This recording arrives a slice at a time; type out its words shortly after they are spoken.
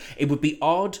It would be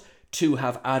odd to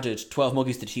have added 12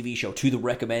 Monkeys the TV show to the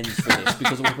recommends for this,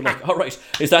 because it would be like, all right,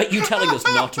 is that you telling us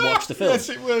not to watch the film? Yes,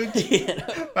 it would.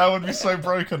 That would be so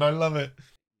broken. I love it.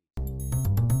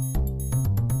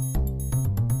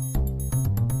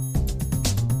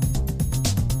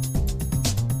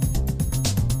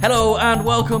 Hello and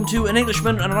welcome to An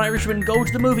Englishman and an Irishman Go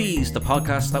to the Movies, the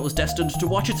podcast that was destined to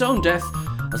watch its own death,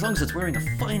 as long as it's wearing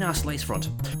a fine-ass lace front.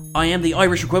 I am the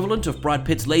Irish equivalent of Brad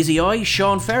Pitt's lazy eye,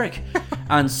 Sean Ferrick,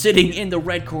 and sitting in the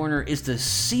red corner is the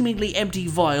seemingly empty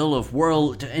vial of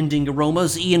world-ending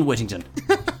aromas, Ian Whittington.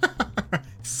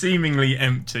 Seemingly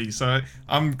empty, so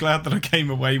I'm glad that I came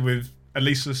away with at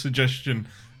least a suggestion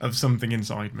of something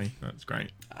inside me. That's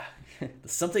great. There's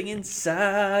something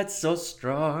inside so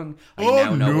strong. I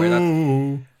now know where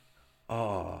that...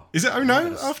 Oh. Is it Oh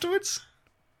No afterwards?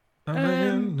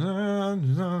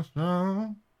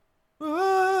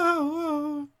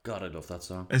 God, I love that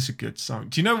song. It's a good song.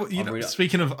 Do you know what?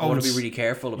 Speaking of old... I want to be really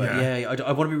careful about it. Yeah,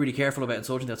 I want to be really careful about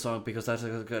insulting that song, because that's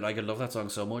good. I love that song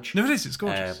so much. No, it is. It's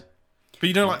gorgeous. But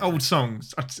you know, like old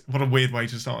songs... What a weird way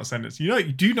to start a sentence.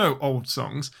 You know old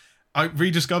songs... I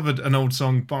rediscovered an old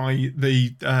song by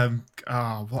the what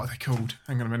are they called?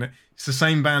 Hang on a minute. It's the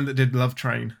same band that did Love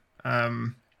Train. Love?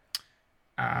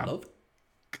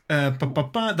 The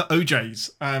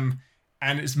OJs.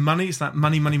 And it's Money. It's that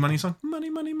money song. Money.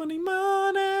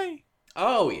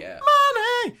 Oh yeah.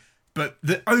 Money. But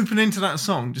the opening to that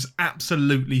song just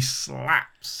absolutely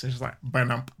slaps. It's like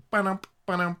ba-dum.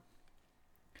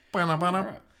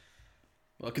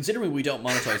 Well, considering we don't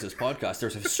monetize this podcast,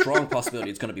 there's a strong possibility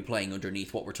it's going to be playing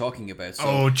underneath what we're talking about.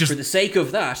 So, for the sake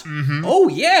of that, oh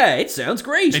yeah, it sounds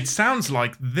great. It sounds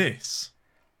like this.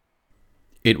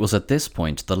 It was at this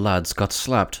point the lads got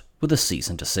slapped with a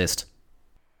cease and desist.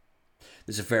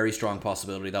 There's a very strong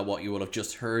possibility that what you will have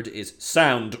just heard is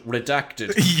sound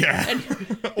redacted. Yeah.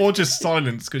 Or just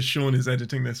silence, because Sean is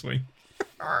editing this week.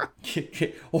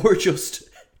 Or just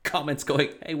comments going,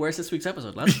 hey, where's this week's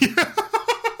episode, lads?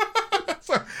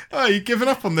 Oh, you giving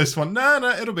up on this one?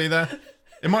 No, it'll be there.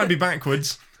 It might be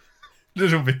backwards.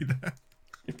 It'll be there.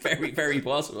 Very, very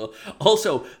possible.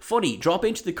 Also, funny, drop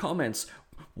into the comments,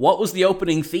 what was the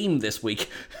opening theme this week?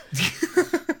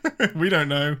 We don't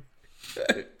know.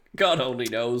 God only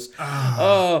knows.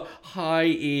 Oh, hi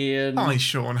Ian. Hi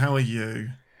Sean, how are you?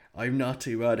 I'm not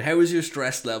too bad. How is your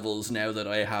stress levels now that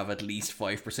I have at least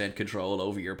 5% control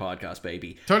over your podcast,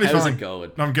 baby? Totally How's fine. it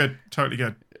going? I'm good. Totally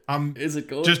good. Is it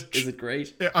good? Is it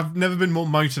great? I've never been more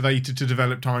motivated to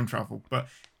develop time travel, but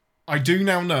I do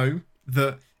now know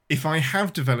that if I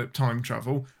have developed time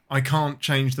travel, I can't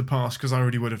change the past because I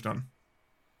already would have done.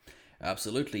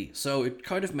 Absolutely. So it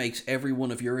kind of makes every one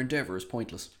of your endeavours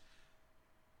pointless.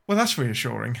 Well, that's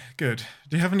reassuring. Good.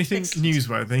 Do you have anything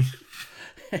newsworthy?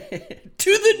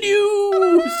 To the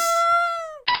news!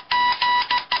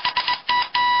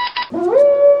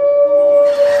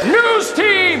 News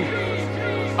team!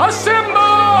 Assemble!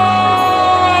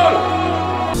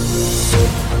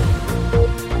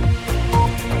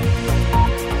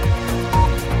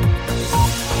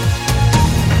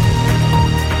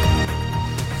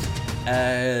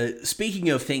 Speaking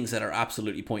of things that are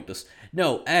absolutely pointless,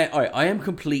 no, I am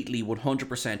completely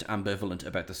 100% ambivalent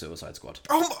about the Suicide Squad.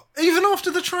 Oh, even after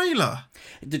the trailer?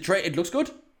 It looks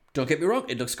good. Don't get me wrong,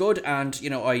 it looks good, and,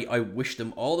 I wish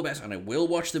them all the best, and I will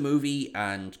watch the movie,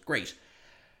 and great.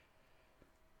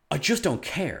 I just don't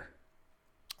care.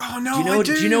 Oh, no, I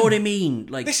do. Do you know what I mean?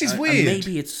 Like, this is weird.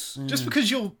 Maybe it's... Just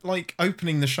because you're,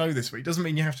 opening the show this week doesn't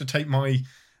mean you have to take my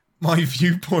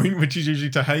viewpoint, which is usually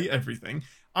to hate everything.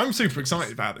 I'm super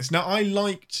excited about this. Now, I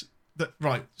liked that...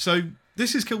 Right, so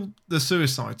this is called The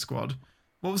Suicide Squad.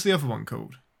 What was the other one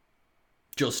called?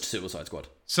 Just Suicide Squad.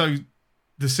 So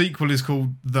the sequel is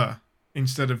called The,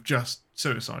 instead of just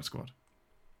Suicide Squad.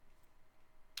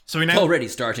 So we now... Already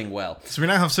starting well. So we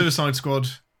now have Suicide Squad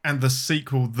and the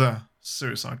sequel, The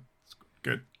Suicide Squad.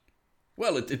 Good.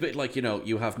 Well, it's a bit like,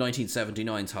 you have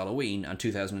 1979's Halloween and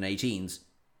 2018's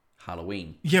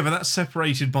Halloween. Yeah, but that's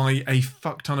separated by a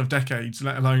fuck ton of decades,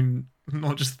 let alone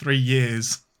not just 3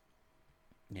 years.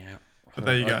 Yeah. But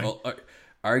there you go.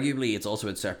 Arguably, it's also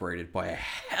been separated by a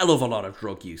hell of a lot of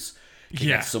drug use to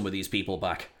get some of these people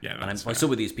back. Yeah, and by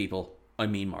some of these people, I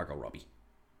mean Margot Robbie.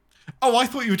 Oh, I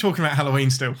thought you were talking about Halloween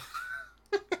still.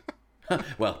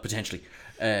 Well, potentially.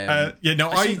 I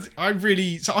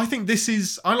think this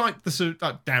is... I like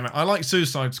the... damn it. I like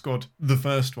Suicide Squad, the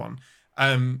first one.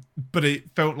 But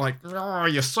it felt like,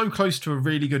 you're so close to a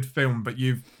really good film, but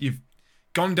you've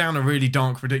gone down a really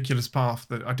dark, ridiculous path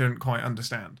that I don't quite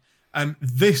understand.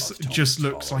 This just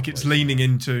looks like it's leaning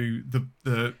into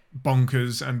the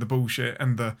bonkers and the bullshit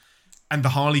and the and the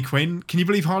Harley Quinn. Can you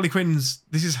believe Harley Quinn's?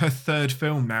 This is her third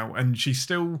film now, and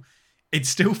it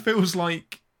still feels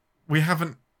like we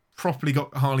haven't properly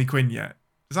got Harley Quinn yet.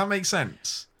 Does that make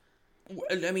sense?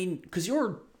 I mean, because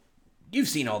you've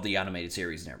seen all the animated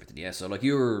series and everything, yeah. So like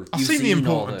I've seen the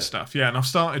important stuff, yeah, and I've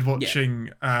started watching.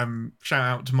 Shout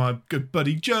out to my good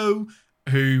buddy Joe,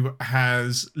 who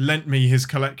has lent me his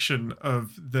collection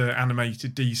of the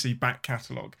animated DC back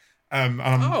catalogue. And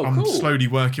I'm cool. slowly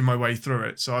working my way through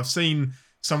it. So I've seen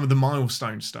some of the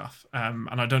milestone stuff, and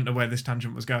I don't know where this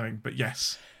tangent was going, but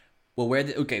yes. Well,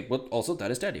 also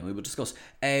that is dead. We will discuss.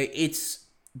 It's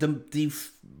the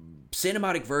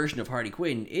cinematic version of Harley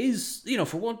Quinn is,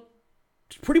 for one,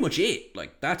 pretty much it.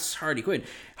 Like, that's Harley Quinn.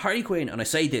 Harley Quinn, and I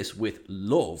say this with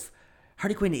love,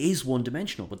 Harley Quinn is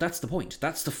one-dimensional, but that's the point.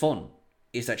 That's the fun.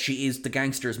 Is that she is the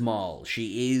gangster's Moll.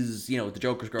 She is, the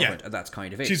Joker's girlfriend, and that's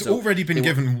kind of it. She's already been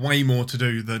given way more to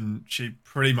do than she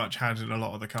pretty much had in a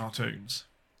lot of the cartoons.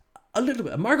 A little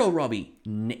bit. Margot Robbie,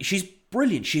 she's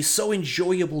brilliant. She's so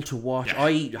enjoyable to watch. Yeah.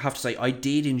 I have to say, I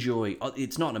did enjoy...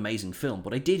 It's not an amazing film,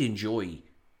 but I did enjoy,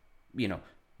 The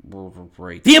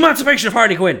Emancipation of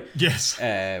Harley Quinn. Yes.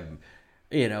 Harley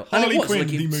Quinn,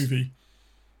 the movie.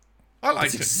 I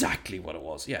liked it. That's exactly what it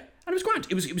was, yeah. And it was grand.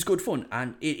 It was good fun,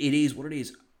 and it is what it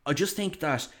is. I just think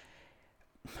that...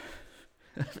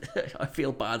 I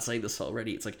feel bad saying this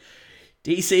already. It's like,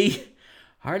 DC,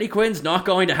 Harley Quinn's not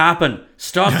going to happen.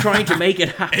 Stop trying to make it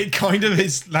happen. It kind of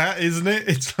is that, isn't it?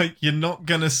 It's like, you're not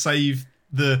going to save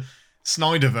the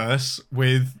Snyderverse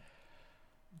with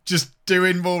just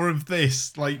doing more of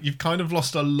this. Like, you've kind of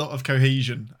lost a lot of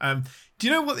cohesion. Do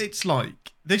you know what it's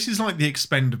like? This is like the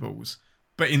Expendables,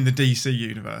 but in the DC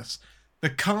universe. The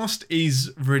cast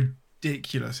is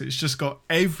ridiculous. It's just got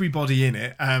everybody in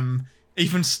it.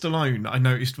 Even Stallone, I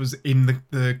noticed, was in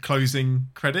the closing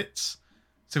credits.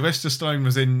 Sylvester Stallone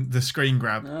was in the screen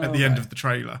grab at the end of the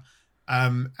trailer.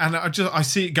 And I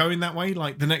see it going that way.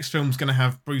 Like, the next film's going to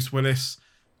have Bruce Willis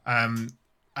and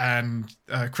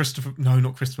Christopher... No,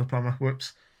 not Christopher Plummer.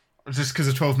 Whoops. Just because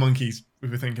of 12 Monkeys, we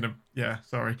were thinking of... Yeah,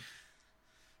 sorry.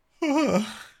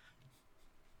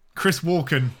 Chris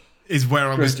Walken is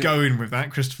where I was going with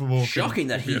that. Christopher Walken. Shocking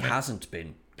that he hasn't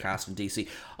been cast in DC.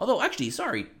 Although, actually,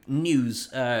 sorry, news,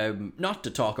 not to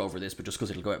talk over this, but just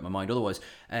because it'll go out of my mind otherwise,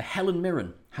 Helen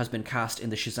Mirren has been cast in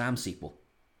the Shazam sequel.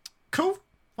 Cool.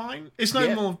 Fine. It's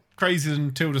no more crazy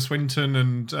than Tilda Swinton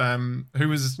and who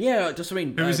was... Yeah, just, I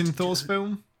mean... Who was in Thor's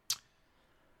film?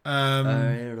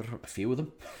 A few of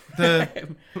them.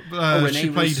 She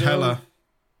played Hela.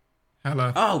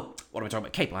 Oh, what am I talking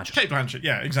about? Kate Blanchett. Kate Blanchett,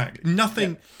 yeah, exactly.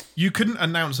 Nothing... Yeah. You couldn't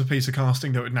announce a piece of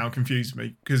casting that would now confuse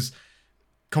me, because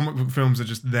comic book films are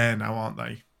just there now, aren't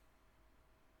they?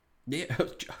 Yeah, I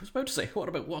was about to say, what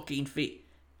about Joaquin Phoenix?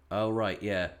 Oh, right,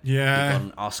 yeah. Yeah. He got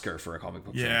an Oscar for a comic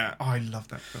book film. Yeah, I love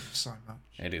that film so much.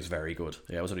 It is very good.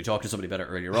 Yeah, I was only talking to somebody about it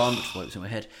earlier on, which is why it was in my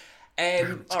head.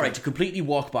 All right, to completely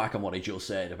walk back on what I just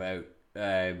said about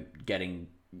getting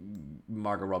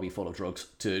Margot Robbie full of drugs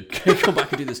to come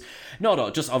back and do this. No,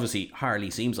 just obviously Harley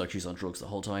seems like she's on drugs the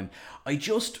whole time.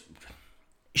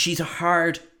 She's a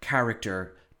hard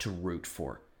character to root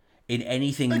for in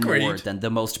anything more than the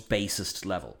most basest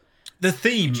level. The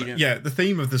theme, the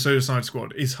theme of the Suicide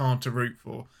Squad is hard to root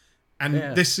for. And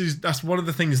that's one of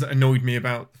the things that annoyed me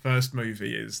about the first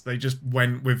movie is they just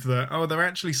went with they're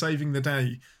actually saving the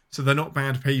day, so they're not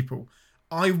bad people.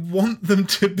 I want them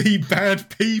to be bad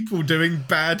people doing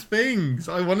bad things.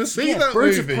 I want to see that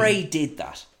Birds movie. of Prey did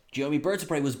that. Do you know what I mean? Birds of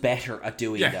Prey was better at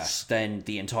doing that than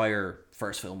the entire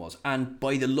first film was. And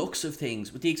by the looks of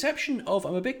things, with the exception of,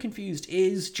 I'm a bit confused,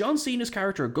 is John Cena's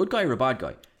character a good guy or a bad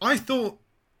guy? I thought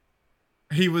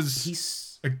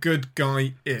he's a good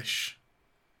guy-ish.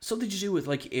 Something to do with,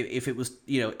 like, if it was,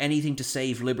 anything to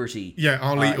save liberty. Yeah,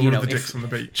 I'll eat all of the dicks on the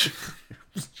beach.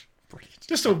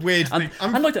 Just a weird thing.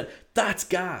 And like that. That's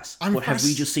gas. But have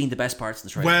we just seen the best parts of the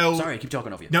trailer? Well, sorry, I keep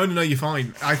talking over you. No, you're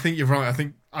fine. I think you're right. I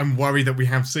think I'm worried that we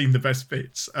have seen the best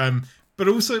bits. But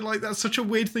also, like, that's such a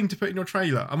weird thing to put in your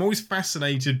trailer. I'm always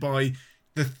fascinated by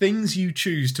the things you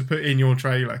choose to put in your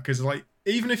trailer. Because, like,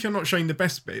 even if you're not showing the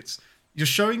best bits, you're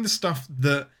showing the stuff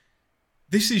that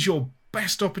this is your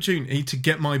best opportunity to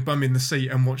get my bum in the seat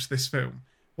and watch this film.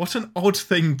 What an odd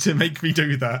thing to make me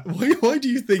do that. Why do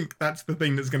you think that's the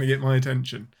thing that's going to get my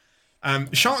attention?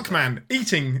 Sharkman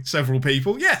eating several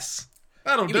people. Yes,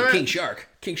 that'll do it. King Shark.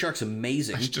 King Shark's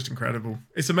amazing. It's just incredible.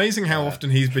 It's amazing how often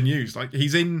he's been used. Like,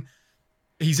 he's in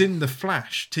the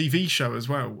Flash TV show as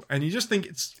well. And you just think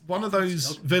it's one of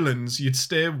those villains you'd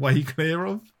steer way clear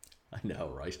of. I know,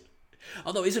 right?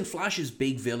 Although, isn't Flash's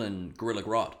big villain Gorilla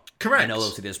Grodd? Correct. I know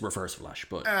obviously this refers to Flash,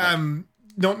 but...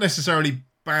 not necessarily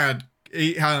bad.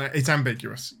 It's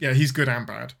ambiguous. Yeah, he's good and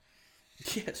bad.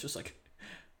 Yeah, it's just like,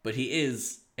 but he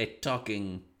is a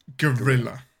talking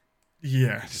Gorilla.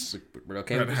 Yes. We're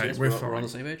okay with this. We're on the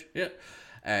same page. Yeah.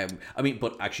 I mean,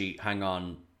 but actually, hang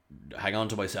on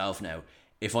to myself now.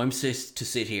 If I'm to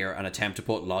sit here and attempt to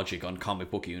put logic on comic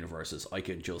book universes, I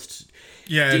can just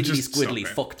diddly squiddly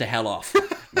fuck the hell off.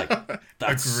 Like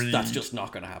that's just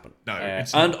not going to happen. No,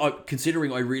 and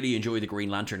considering I really enjoy the Green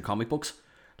Lantern comic books,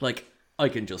 like I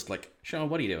can just like, Sean,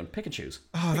 what are you doing? Pick and choose.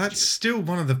 That's still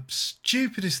one of the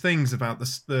stupidest things about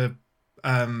the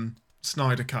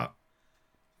Snyder Cut.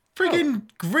 Friggin'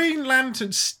 Green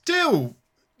Lantern,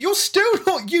 you're still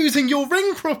not using your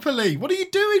ring properly. What are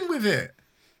you doing with it?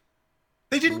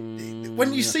 They didn't.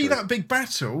 When you see that big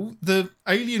battle, the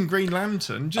alien Green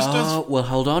Lantern just does. Well,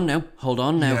 hold on now. Yes. Hold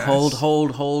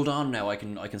on now. I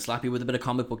can slap you with a bit of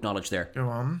comic book knowledge there. Go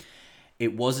on.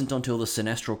 It wasn't until the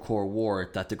Sinestro Corps War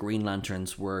that the Green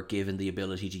Lanterns were given the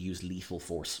ability to use lethal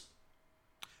force.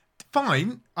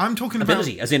 Fine, I'm talking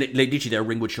ability, about as in it, literally their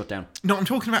ring would shut down. No, I'm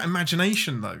talking about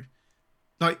imagination though.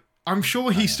 Like, I'm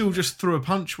sure he still just threw a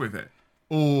punch with it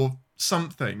or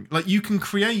something. Like, you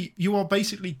are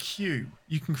basically Q.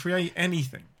 You can create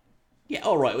anything. Yeah,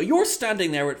 all right. Well, you're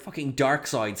standing there with fucking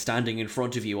Darkseid standing in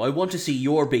front of you. I want to see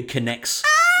your big connects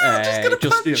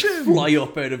just fly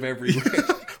up out of everywhere.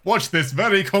 Watch this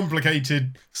very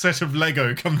complicated set of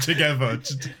Lego come together,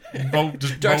 just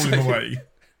rolling away.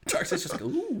 Darkseid's just like,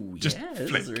 ooh, just yeah,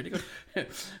 flick. this is really good.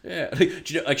 Yeah, like,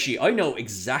 do you know, actually, I know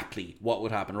exactly what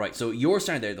would happen, right? So you're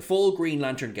standing there, the full Green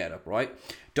Lantern getup, right?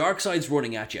 Darkseid's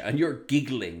running at you, and you're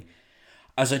giggling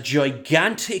as a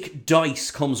gigantic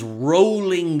dice comes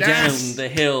rolling down the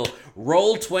hill.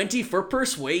 Roll 20 for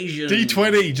persuasion.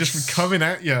 D20 just coming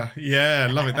at you. Yeah,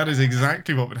 love it. That is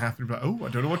exactly what would happen. But I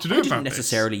don't know what to do about this. I didn't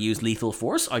necessarily use lethal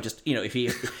force. I just,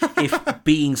 if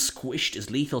being squished is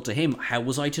lethal to him, how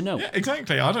was I to know? Yeah,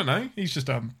 exactly. I don't know. He's just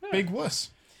a big wuss.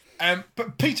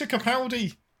 But Peter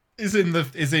Capaldi is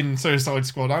in Suicide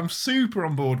Squad. I'm super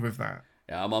on board with that.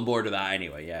 Yeah, I'm on board with that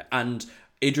anyway. Yeah, and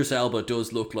Idris Elba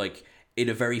does look like, in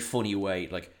a very funny way,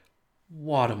 like,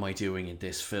 what am I doing in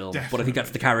this film? Definitely. But I think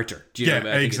that's the character. Do you know what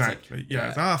I mean? Exactly.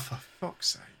 For fuck's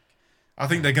sake. I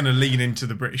think they're going to lean into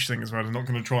the British thing as well. They're not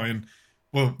going to try and...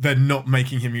 Well, they're not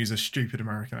making him use a stupid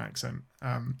American accent.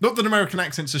 Not that American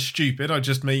accents are stupid. I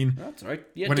just mean... That's right.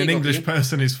 Yeah, when an English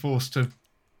person is forced to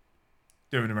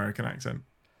do an American accent.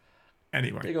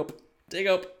 Anyway. Dig up.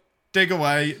 Dig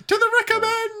away. To the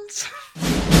recommends!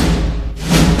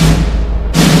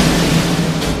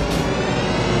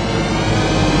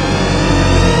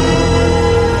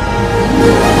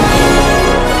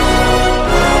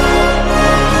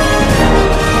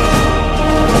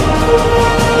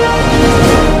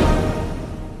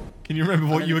 Can you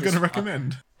remember what you were going to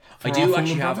recommend? I do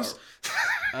actually have.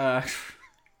 I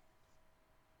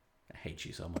hate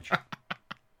you so much.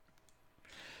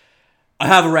 I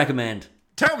have a recommend.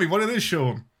 Tell me what it is,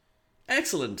 Sean.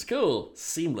 Excellent, cool,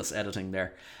 seamless editing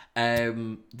there. I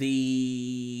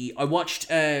watched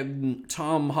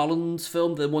Tom Holland's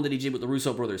film, the one that he did with the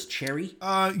Russo brothers, Cherry.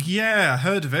 Yeah,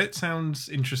 heard of it. Sounds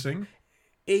interesting.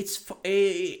 It's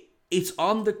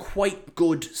on the quite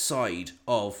good side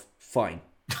of fine.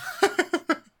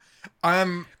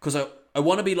 Because I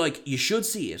want to be like, you should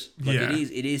see it. Like,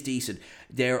 it is decent.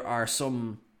 There are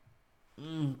some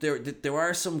there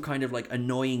are some kind of like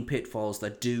annoying pitfalls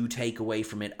that do take away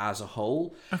from it as a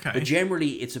whole. Okay. But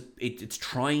generally, it's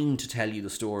trying to tell you the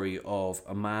story of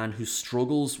a man who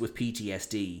struggles with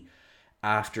PTSD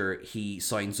after he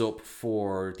signs up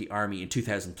for the army in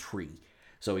 2003.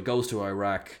 So he goes to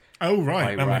Iraq. Oh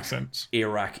right, that makes sense.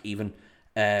 Iraq even,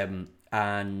 and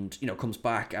comes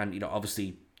back, and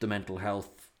obviously the mental health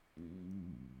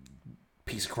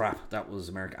piece of crap that was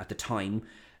America at the time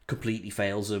completely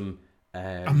fails him.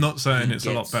 I'm not saying it's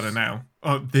a lot better now.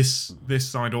 This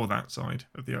side or that side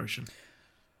of the ocean.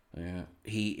 Yeah,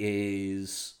 he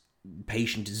is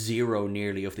patient zero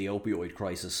nearly of the opioid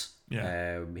crisis.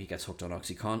 Yeah, he gets hooked on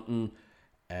OxyContin.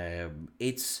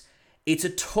 It's a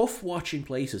tough watch in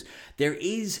places.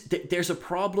 There's a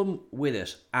problem with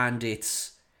it, and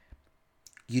it's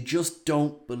you just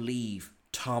don't believe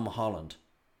Tom Holland.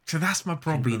 So that's my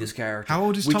problem. Can be this character. How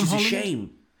old is Tom Holland? Which is a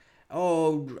shame.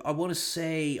 Oh, I want to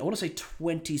say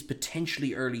 20s,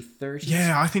 potentially early 30s.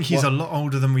 Yeah, I think he's a lot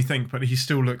older than we think, but he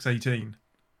still looks 18.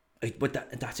 But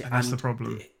that's it. And that's the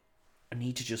problem. I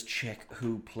need to just check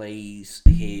who plays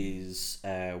his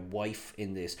wife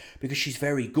in this, because she's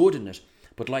very good in it,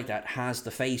 but like that has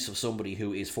the face of somebody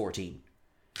who is 14.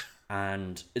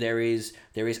 And there is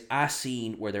a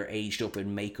scene where they're aged up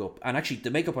in makeup, and actually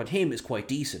the makeup on him is quite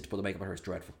decent, but the makeup on her is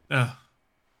dreadful.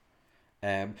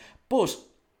 But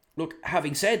look,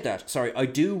 having said that, sorry, I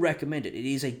do recommend it. It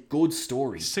is a good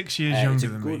story. 6 years younger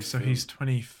than me, so he's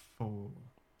 24.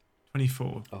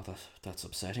 24. Oh, that's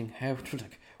upsetting. How?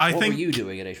 Like, I what think, were you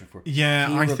doing at age 24? Yeah,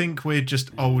 I think we're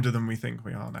just older than we think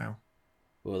we are now.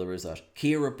 Well, there is that.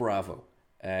 Kira Bravo.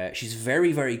 She's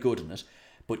very, very good in it,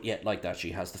 but yet, like that,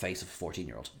 she has the face of a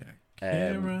 14-year-old.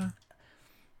 Yeah. Kira.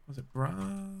 Was it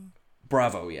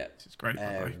Bravo, yeah. It's great.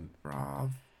 Bravo.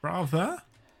 Bravo.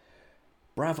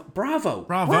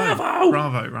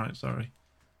 Right, sorry.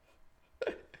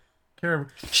 Kira.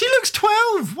 She looks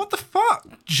 12. What the fuck?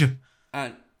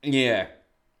 And yeah,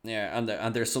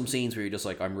 and there's some scenes where you're just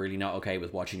like, I'm really not okay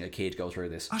with watching a kid go through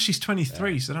this. Oh, she's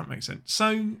 23, so that makes sense.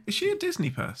 So, is she a Disney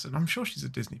person? I'm sure she's a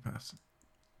Disney person.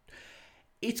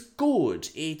 It's good.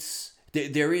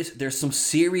 There's some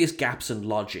serious gaps in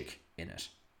logic in it,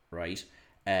 right?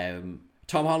 Tom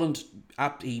Holland,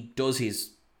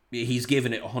 he's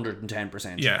given it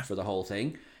 110% for the whole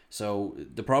thing. So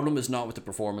the problem is not with the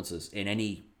performances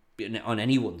on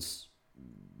anyone's,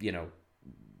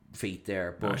 feet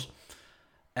there, but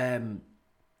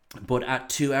but at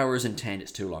 2 hours and 10,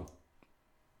 it's too long.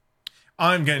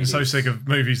 I'm getting so sick of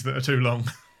movies that are too long.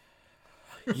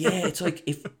 Yeah, it's like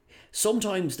if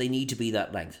sometimes they need to be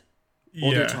that length.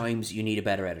 Other times you need a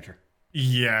better editor.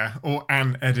 Yeah, or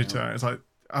an editor. It's like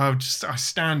I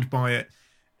stand by it.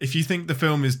 If you think the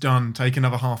film is done, take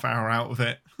another half hour out of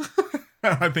it.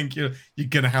 I think you're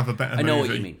gonna have a better movie. I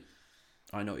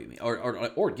know what you mean. Or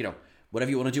whatever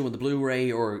you want to do on the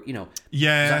Blu-ray, or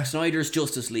Zack Snyder's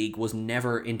Justice League was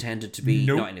never intended to be,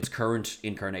 not in its current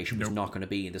incarnation, was not going to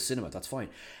be in the cinema. That's fine.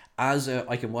 As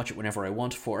I can watch it whenever I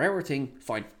want, 4 hour thing,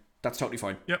 fine. That's totally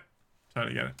fine. Yep,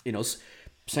 totally get it.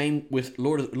 Same with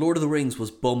Lord of the Rings was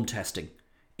bum testing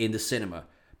in the cinema,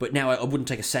 but now I wouldn't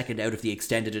take a second out of the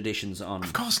extended editions on.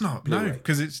 Of course not. Blu-ray. No,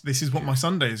 because this is what my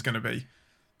Sunday is going to be.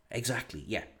 Exactly.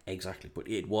 Yeah. Exactly. But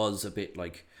it was a bit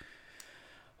like.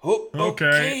 Oh,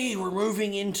 okay. We're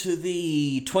moving into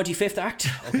the 25th act.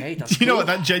 Okay, that's Do you know what?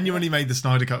 That genuinely made the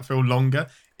Snyder Cut feel longer,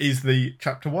 is the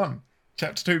chapter 1.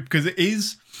 Chapter 2, because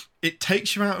it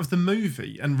takes you out of the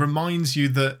movie and reminds you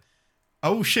that,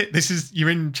 oh shit,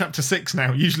 you're in chapter 6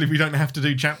 now. Usually we don't have to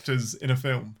do chapters in a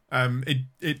film.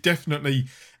 It definitely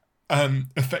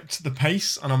affects the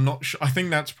pace, and I'm not sure. I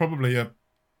think that's probably a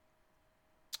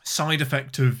side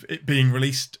effect of it being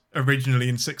released originally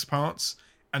in 6 parts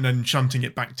and then shunting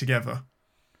it back together.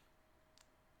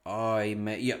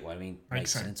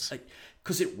 Makes sense.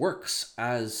 Because it works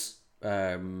as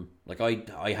I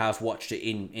have watched it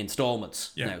in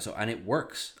installments now, and it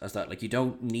works as that. Like, you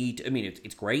don't need. I mean,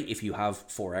 it's great if you have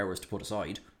 4 hours to put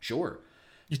aside. Sure,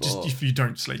 if you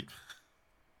don't sleep.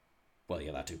 Well,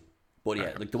 yeah, that too. But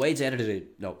yeah, like the way it's edited,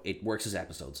 it works as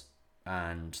episodes,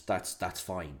 and that's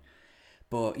fine.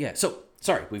 But yeah, so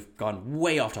sorry, we've gone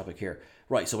way off topic here.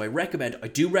 Right, so I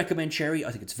do recommend Cherry.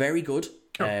 I think it's very good.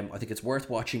 Cool. I think it's worth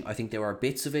watching. I think there are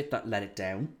bits of it that let it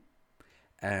down.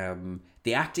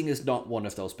 The acting is not one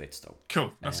of those bits, though.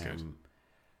 Cool, that's good.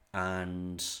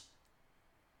 And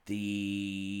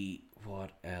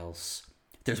what else?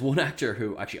 There's one actor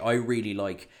who actually I really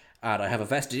like, and I have a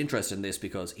vested interest in this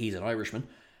because he's an Irishman.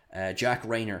 Jack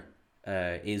Rayner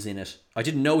is in it. I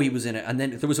didn't know he was in it, and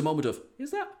then there was a moment of,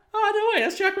 is that? Oh, no way,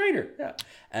 that's Jack Rayner. Yeah.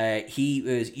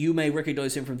 You may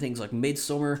recognize him from things like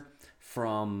Midsommar,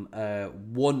 from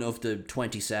one of the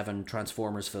 27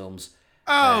 Transformers films.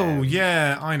 Oh,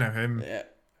 yeah, I know him.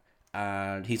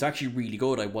 And he's actually really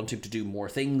good. I want him to do more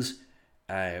things.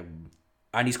 And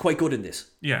he's quite good in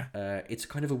this. Yeah. It's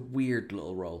kind of a weird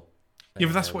little role. Yeah,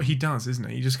 but that's what he does, isn't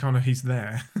it? He just he's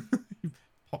there. He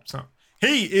pops up.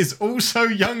 He is also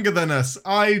younger than us.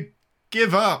 I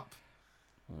give up.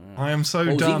 I am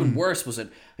so done. Even worse was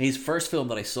his first film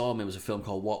that I saw him in was a film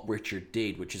called What Richard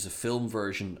Did, which is a film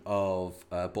version of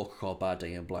a book called Bad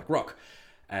Day in Black Rock.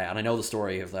 And I know the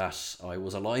story of that. I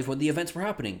was alive when the events were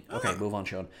happening. Okay, move on,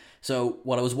 Sean. So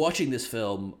while I was watching this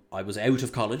film, I was out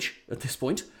of college at this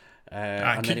point.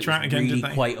 And then it was really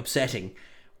quite upsetting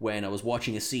when I was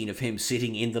watching a scene of him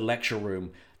sitting in the lecture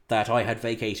room that I had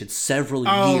vacated several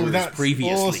years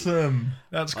previously. Awesome.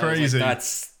 That's crazy.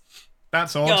 That's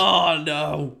odd. Oh,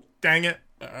 no. Dang it.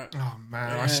 Oh,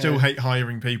 man. I still hate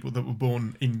hiring people that were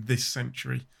born in this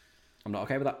century. I'm not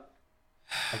okay with that.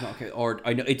 I'm not okay. Or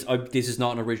I know this is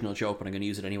not an original joke, but I'm going to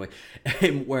use it anyway.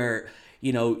 Where,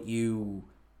 you're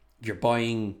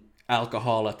buying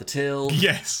alcohol at the till.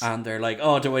 Yes. And they're like,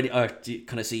 oh,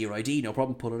 can I see your ID? No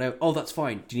problem, pull it out. Oh, that's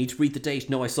fine. Do you need to read the date?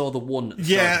 No, I saw the one at the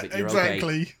start of it. You're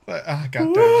exactly. Okay.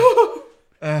 God damn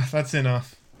it. That's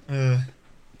enough.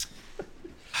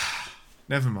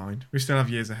 Never mind. We still have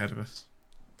years ahead of us.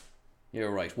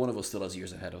 You're right. One of us still has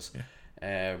years ahead of us.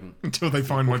 Yeah. Until they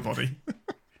find my body.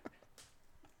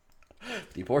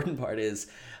 The important part is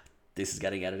this is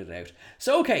getting edited out.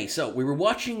 So we were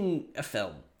watching a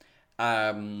film.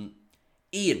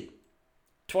 Ian,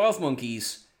 12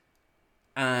 Monkeys,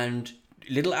 and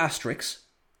little asterisks,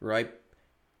 right?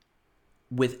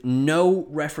 With no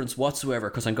reference whatsoever,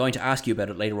 because I'm going to ask you about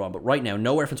it later on, but right now,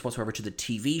 no reference whatsoever to the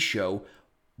TV show.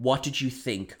 What did you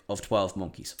think of 12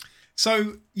 Monkeys?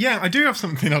 So, yeah, I do have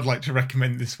something I'd like to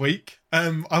recommend this week.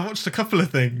 I watched a couple of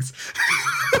things.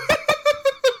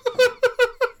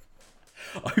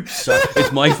 I'm sorry,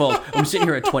 it's my fault. I'm sitting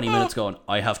here at 20 minutes going,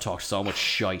 I have talked so much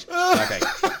shite. Okay,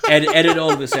 edit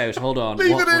all this out. Hold on.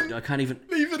 Leave it in. I can't even...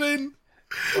 Leave it in.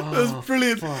 That's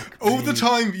brilliant. All the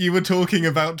time you were talking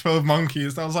about 12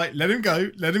 Monkeys, I was like, let him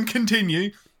go. Let him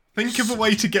continue. Think of a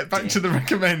way to get back to the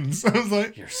recommends. I was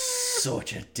like... You're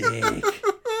such a dick.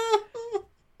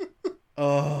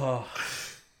 Oh.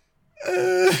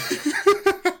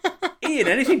 Ian,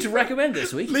 anything to recommend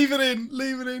this week? Leave it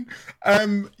in.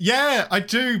 Yeah, I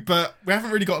do, but we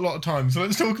haven't really got a lot of time, so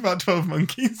let's talk about 12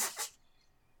 Monkeys.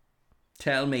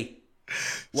 Tell me.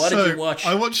 What did you watch?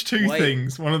 I watched two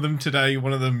things. One of them today,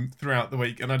 one of them throughout the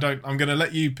week, and I'm going to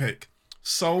let you pick.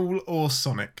 Soul or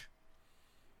Sonic?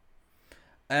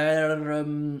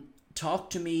 Talk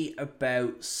to me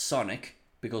about Sonic,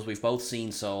 because we've both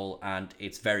seen Soul, and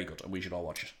it's very good, and we should all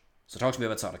watch it. So talk to me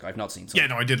about Sonic. I've not seen Soul. Yeah,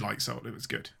 no, I did like Soul. It was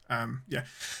good.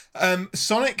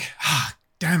 Sonic,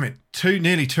 damn it,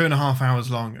 nearly 2.5 hours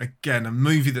long. Again, a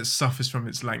movie that suffers from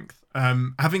its length.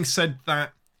 Having said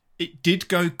that, it did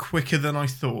go quicker than I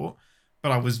thought,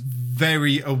 but I was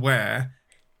very aware.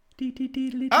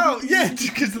 Oh, yeah,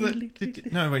 because of the...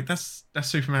 No, wait, that's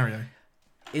Super Mario.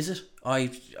 Is it? I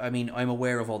mean, I'm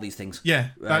aware of all these things. Yeah,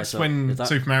 that's when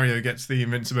Super Mario gets the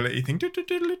invincibility thing.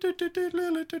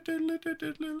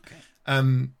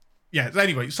 Yeah,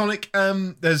 anyway, Sonic,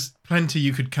 there's plenty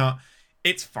you could cut.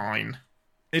 It's fine.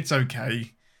 It's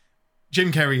okay.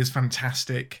 Jim Carrey is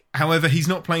fantastic. However, he's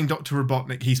not playing Dr.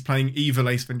 Robotnik. He's playing Evil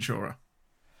Ace Ventura.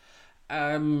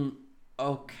 Okay.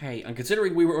 And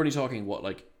considering we were only talking,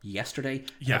 yesterday?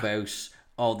 Yeah. About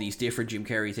all these different Jim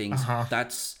Carrey things,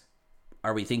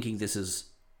 are we thinking this is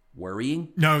worrying?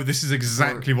 No, this is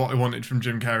exactly what I wanted from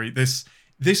Jim Carrey. This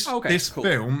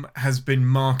film has been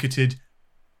marketed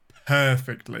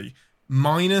perfectly,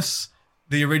 minus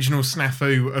the original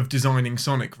snafu of designing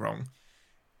Sonic wrong.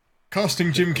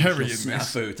 Casting Jim Carrey in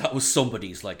this. That was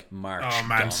somebody's march. Oh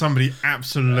man, somebody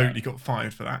absolutely got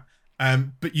fired for that.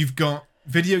 But you've got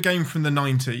video game from the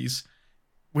 90s,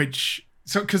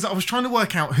 because I was trying to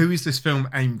work out who is this film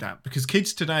aimed at, because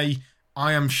kids today,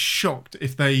 I am shocked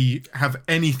if they have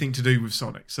anything to do with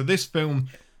Sonic. So this film,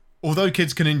 although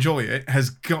kids can enjoy it, has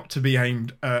got to be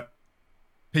aimed at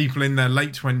people in their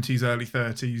late 20s, early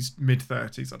 30s, mid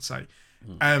 30s, I'd say.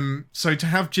 So to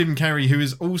have Jim Carrey, who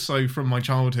is also from my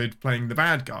childhood, playing the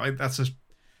bad guy,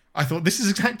 I thought, this is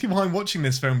exactly why I'm watching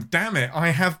this film. Damn it, I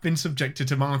have been subjected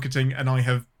to marketing and I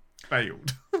have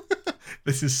failed.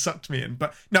 This has sucked me in.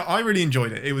 But no, I really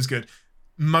enjoyed it. It was good.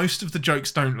 Most of the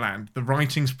jokes don't land. The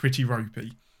writing's pretty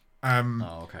ropey.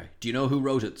 Okay. Do you know who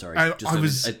wrote it? Sorry.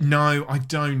 No, I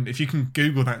don't. If you can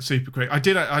Google that super quick.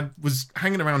 I was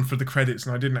hanging around for the credits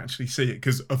and I didn't actually see it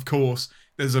because, of course,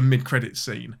 there's a mid-credits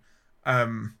scene.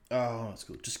 That's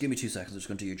cool. Just give me 2 seconds. I'm just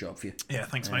going to do your job for you. Yeah,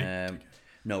 thanks, mate.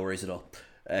 No worries at all.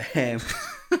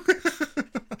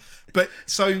 But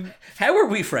so... How are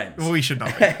we friends? Well, we should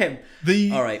know.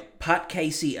 All right. Pat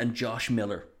Casey and Josh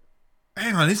Miller.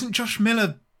 Hang on, isn't Josh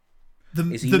Miller the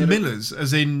Millers,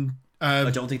 as in... I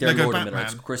don't think they're Lego Lord Batman. Miller.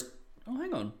 It's Chris... Oh,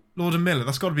 hang on. Lord and Miller,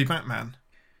 that's got to be Batman.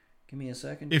 Give me a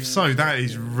second. If so, that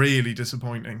is really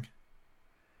disappointing.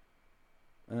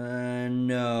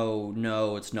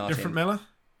 No, it's not Different him. Miller?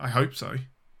 I hope so.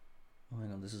 Oh,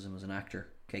 hang on, this is him as an actor.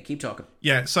 Okay, keep talking.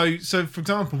 Yeah, so for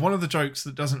example, one of the jokes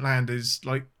that doesn't land is,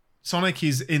 Sonic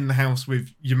is in the house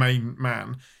with your main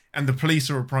man, and the police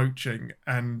are approaching,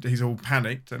 and he's all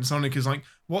panicked, and Sonic is like,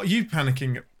 what are you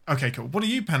panicking? Okay, cool. What are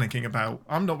you panicking about?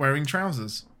 I'm not wearing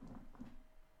trousers.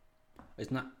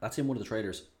 That's in one of the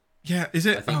trailers. Yeah, is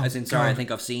it? I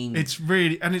think I've seen... It's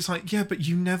really... And it's like, yeah, but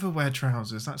you never wear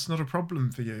trousers. That's not a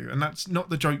problem for you. And that's not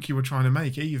the joke you were trying to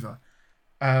make either.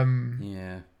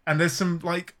 Yeah. And there's some,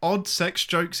 odd sex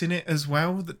jokes in it as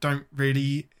well that don't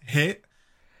really hit.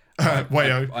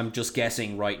 I'm just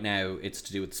guessing right now it's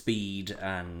to do with speed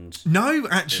and... No,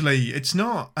 actually, it's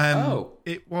not.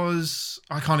 It was...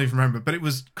 I can't even remember, but it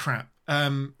was crap.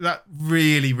 That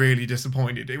really, really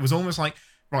disappointed. It was almost like,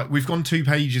 right, we've gone 2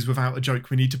 pages without a joke.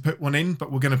 We need to put one in,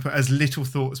 but we're going to put as little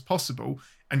thought as possible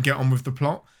and get on with the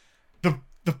plot.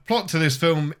 the plot to this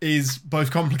film is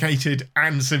both complicated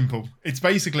and simple. It's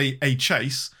basically a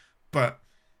chase, but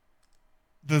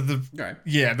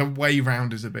the way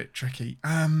round is a bit tricky.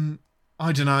 I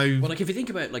don't know. Well, like if you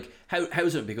think about like how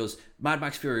is it? Because Mad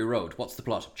Max Fury Road, what's the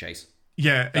plot? Chase.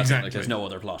 Yeah, That's exactly. Like, there's no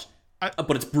other plot,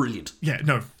 but it's brilliant. Yeah,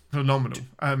 no, phenomenal.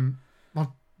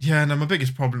 My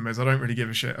biggest problem is I don't really give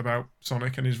a shit about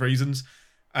Sonic and his reasons.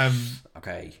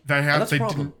 Okay, that's a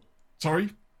problem. Sorry,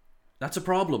 that's a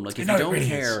problem. Like if you don't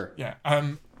care,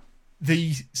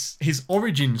 his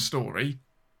origin story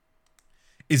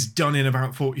is done in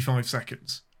about 45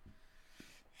 seconds,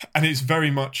 and it's very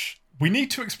much. We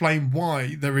need to explain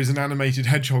why there is an animated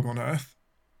hedgehog on Earth.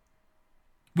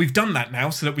 We've done that now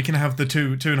so that we can have the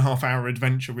 2.5 hour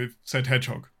adventure with said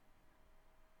hedgehog.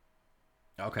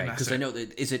 Okay, because I know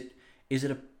that is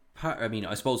it a I mean,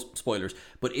 I suppose spoilers,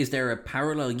 but is there a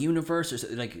parallel universe or is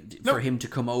it like for him to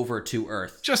come over to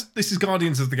Earth? Just this is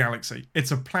Guardians of the Galaxy.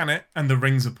 It's a planet and the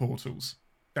rings are portals.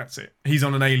 That's it. He's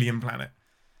on an alien planet.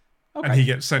 Okay. And he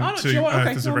gets sent to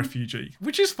Earth as a refugee,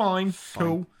 which is fine.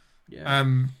 Cool.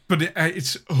 Yeah. But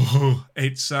there's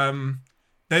a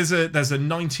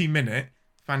 90-minute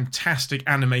fantastic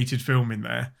animated film in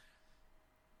there.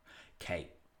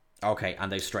 Okay,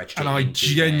 and they stretched it. And I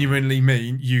genuinely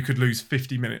mean you could lose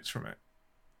 50 minutes from it.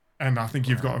 And I think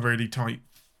you've got a really tight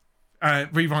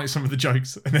rewrite some of the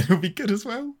jokes and then it'll be good as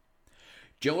well.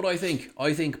 Do you know what I think?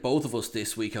 I think both of us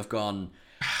this week have gone,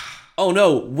 oh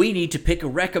no, we need to pick a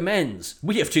recommends.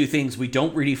 We have two things we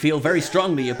don't really feel very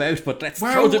strongly about, but let's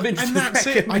throw them into and that's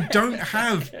it. I don't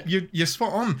have... You're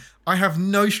spot on. I have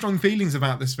no strong feelings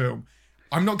about this film.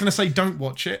 I'm not going to say don't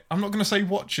watch it. I'm not going to say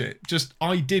watch it. Just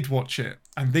I did watch it.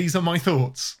 And these are my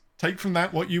thoughts. Take from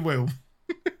that what you will.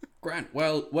 Grant,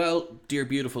 well, dear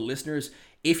beautiful listeners,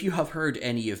 if you have heard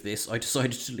any of this, I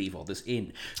decided to leave all this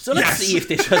in. So let's see if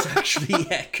this has actually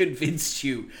convinced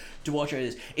you to watch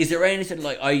this. Is there anything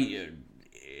like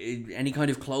any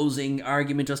kind of closing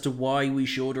argument as to why we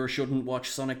should or shouldn't watch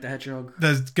Sonic the Hedgehog?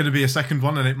 There's going to be a second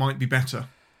one and it might be better.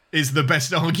 Is the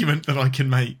best argument that I can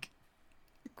make.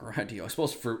 Grant, I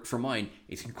suppose for mine,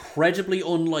 it's incredibly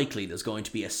unlikely there's going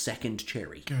to be a second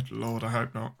Cherry. Good Lord, I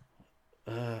hope not.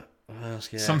 Yeah,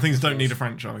 some things don't need a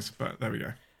franchise, but there we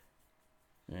go.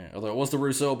 Yeah, although it was the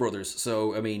Rousseau brothers,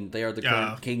 so I mean they are the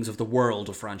current kings of the world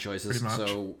of franchises. Pretty much.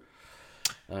 So,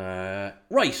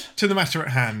 right to the matter at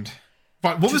hand.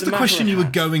 Right, what was the question you were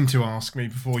going to ask me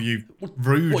before you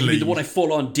rudely? What, you mean the one I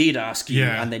full on did ask you,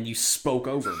 and then you spoke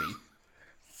over me.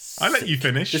 I let you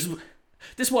finish.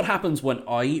 This is what happens when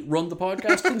I run the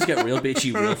podcast. Things get real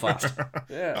bitchy real fast.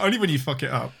 Yeah. Only when you fuck it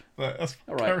up. But that's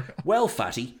all right. Well,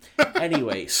 fatty.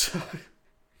 Anyways,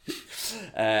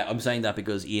 I'm saying that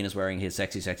because Ian is wearing his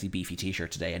sexy, beefy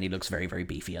t-shirt today, and he looks very, very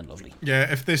beefy and lovely.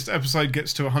 Yeah, if this episode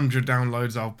gets to 100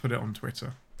 downloads, I'll put it on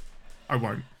Twitter. I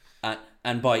won't.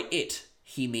 And by it,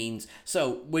 he means...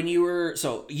 So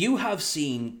you have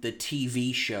seen the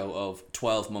TV show of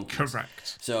 12 Monkeys.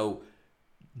 Correct. So...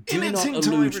 Do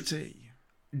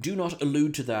not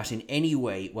allude to that in any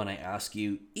way when I ask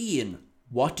you, Ian,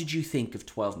 what did you think of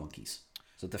 12 Monkeys?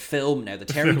 So the film, now the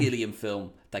Terry Gilliam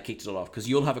film that kicked it all off, because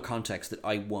you'll have a context that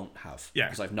I won't have. Yeah.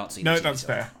 Because I've not seen it. No, that's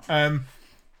fair. Dang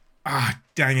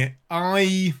it.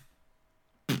 I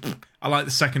like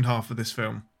the second half of this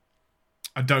film.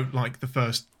 I don't like the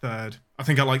first third. I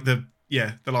think I like the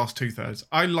last 2/3.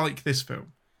 I like this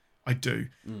film. I do.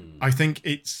 I think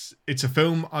it's a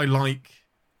film I like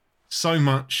so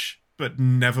much but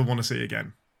never want to see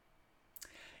again.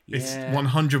 Yeah. It's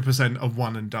 100% a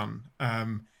one and done.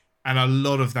 And a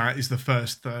lot of that is the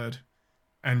first third.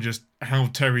 And just how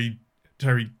Terry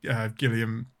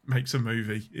Gilliam makes a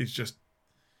movie is just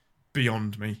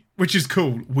beyond me. Which is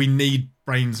cool. We need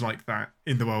brains like that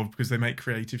in the world because they make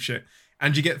creative shit.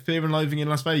 And you get Fear and Loathing in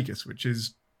Las Vegas, which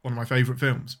is one of my favourite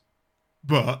films.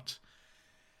 But...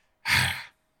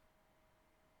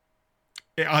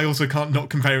 I also can't not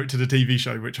compare it to the TV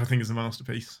show, which I think is a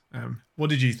masterpiece.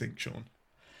 What did you think, Sean?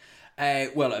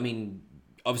 Well, I mean,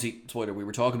 obviously, spoiler, we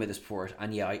were talking about this before,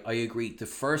 and yeah, I agree.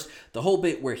 The whole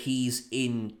bit where he's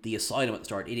in the asylum at the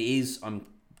start, it is, I'm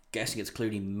guessing it's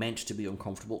clearly meant to be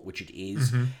uncomfortable, which it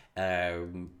is.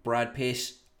 Mm-hmm. Brad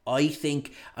Pitt, I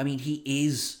think, I mean, he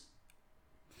is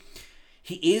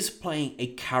playing a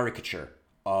caricature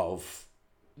of,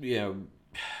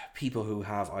 people who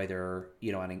have either,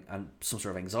 and some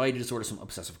sort of anxiety disorder, some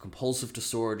obsessive compulsive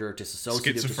disorder,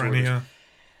 dissociative disorder.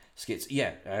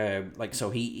 Schizophrenia. So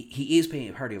he is playing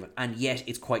a parody of it, and yet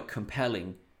it's quite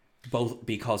compelling both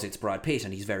because it's Brad Pitt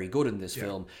and he's very good in this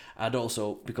film, and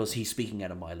also because he's speaking at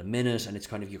a mile a minute, and it's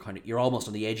you're almost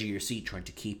on the edge of your seat trying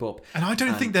to keep up. And I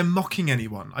don't think they're mocking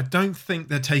anyone. I don't think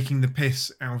they're taking the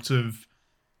piss out of.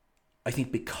 I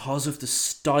think because of the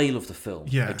style of the film,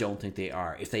 Yeah. I don't think they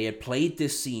are. If they had played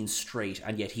this scene straight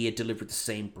and yet he had delivered the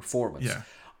same performance,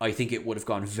 I think it would have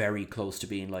gone very close to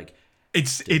being like...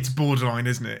 It's borderline,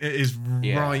 isn't it? It is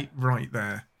right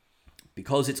there.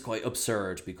 Because it's quite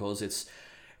absurd, because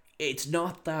it's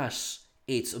not that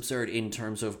it's absurd in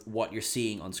terms of what you're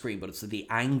seeing on screen, but it's the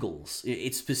angles.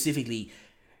 It's specifically...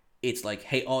 It's like,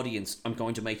 hey, audience, I'm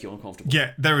going to make you uncomfortable.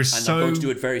 Yeah, there is and so... I'm going to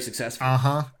do it very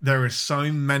successfully. There are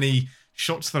so many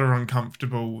shots that are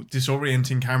uncomfortable,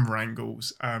 disorienting camera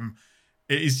angles.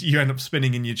 You end up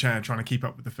spinning in your chair trying to keep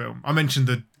up with the film. I mentioned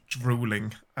the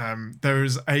drooling. There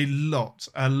is a lot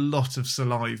of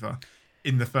saliva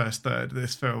in the first third of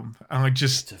this film. And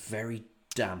It's a very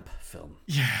damp film.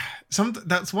 Yeah.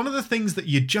 That's one of the things that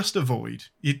you just avoid.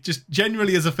 You just,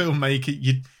 generally as a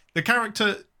filmmaker, the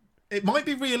character... It might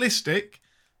be realistic,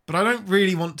 but I don't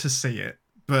really want to see it.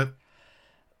 But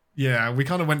yeah, we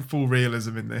kind of went full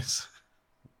realism in this.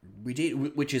 We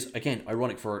did, which is, again,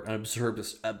 ironic for an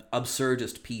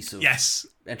absurdist piece of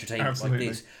entertainment like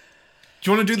this.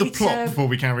 Do you want to do the plot before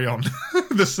we carry on?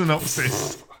 The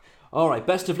synopsis. All right,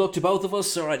 best of luck to both of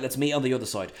us. All right, let's meet on the other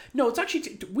side. No, it's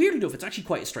actually, weirdly enough, it's actually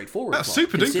quite a straightforward plot.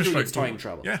 Super duper straightforward. It's time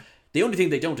travel. Yeah. The only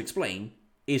thing they don't explain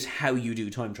is how you do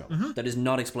time travel. That is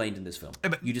not explained in this film.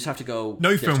 You just have to go...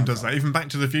 No film does that. Even Back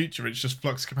to the Future, it's just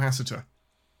flux capacitor.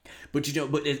 But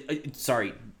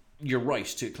sorry, you're right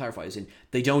to clarify, as in,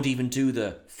 they don't even do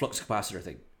the flux capacitor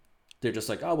thing. They're just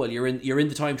like, oh, well, you're in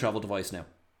the time travel device now.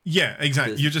 Yeah,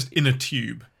 exactly. You're just in a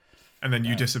tube, and then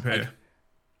you disappear.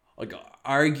 Like,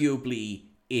 arguably,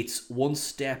 it's one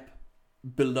step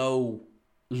below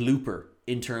Looper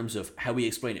in terms of how we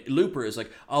explain it. Looper is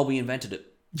like, oh, we invented it.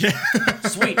 Yeah.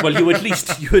 Sweet. Well, you at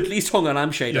least hung a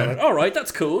lampshade on it. All right,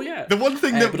 that's cool. Yeah. The one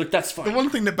thing but look, that's fine. The one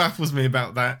thing that baffles me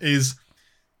about that is,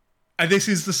 and this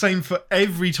is the same for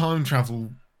every time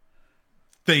travel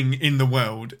thing in the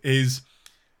world, is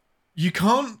you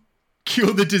can't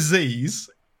cure the disease,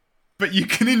 but you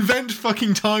can invent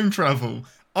fucking time travel.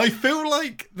 I feel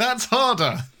like that's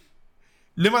harder.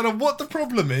 No matter what the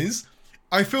problem is,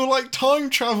 I feel like time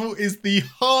travel is the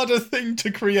harder thing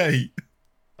to create.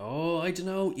 Oh, I don't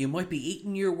know. You might be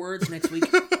eating your words next week.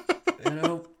 But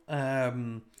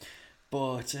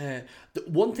the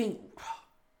one thing...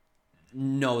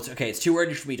 No, it's okay. It's too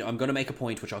early for me to... I'm going to make a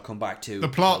point, which I'll come back to. The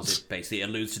plot. It basically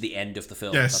alludes to the end of the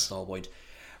film. Yes. That's the whole point.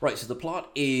 Right, so the plot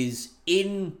is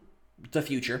in the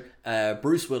future.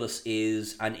 Bruce Willis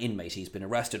is an inmate. He's been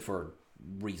arrested for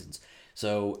reasons.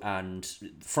 So, and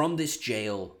from this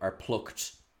jail are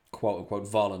plucked, quote-unquote,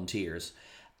 volunteers,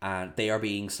 and they are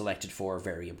being selected for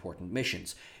very important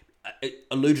missions. It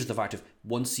alludes to the fact of,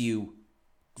 once you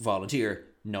volunteer,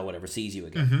 no one ever sees you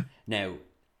again. Mm-hmm. Now,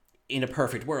 in a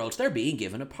perfect world, they're being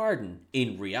given a pardon.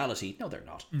 In reality, no, they're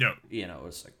not. No.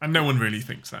 It's like... And no one really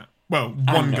thinks that. Well,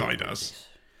 one guy does.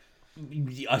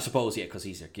 I suppose, yeah, because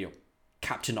he's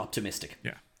Captain Optimistic.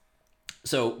 Yeah.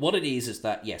 So what it is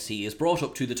that, yes, he is brought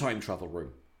up to the time travel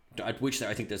room, at which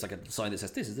I think there's like a sign that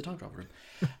says, this is the time travel room.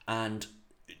 And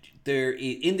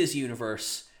in this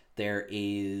universe, there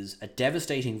is a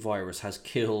devastating virus has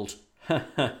killed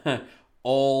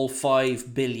all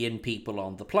 5 billion people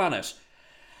on the planet.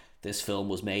 This film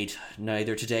was made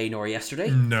neither today nor yesterday.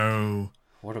 No.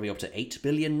 What are we up to, 8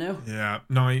 billion now? Yeah,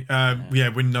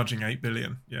 we're nudging 8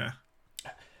 billion, yeah.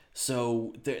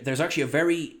 So there's actually a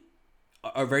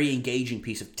very engaging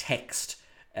piece of text.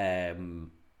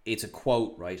 It's a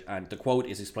quote, right? And the quote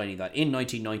is explaining that in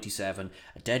 1997,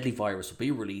 a deadly virus will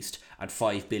be released and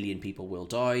 5 billion people will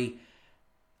die.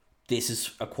 This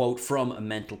is a quote from a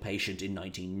mental patient in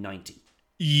 1990.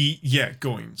 Yeah,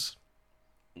 Goins.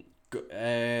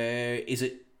 Is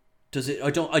it? Does it?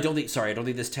 I don't think. Sorry, I don't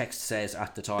think this text says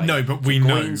at the time. No, but we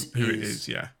know who it is.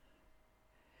 Yeah.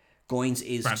 Goins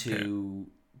is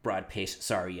Brad Pitt.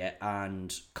 Sorry, yeah,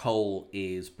 and Cole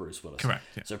is Bruce Willis. Correct.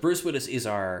 Yeah. So Bruce Willis is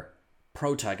our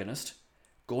protagonist.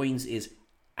 Goins is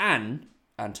an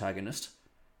antagonist,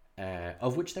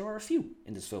 of which there are a few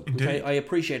in this film. Which I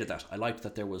appreciated that. I liked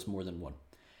that there was more than one.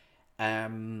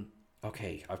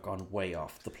 Okay, I've gone way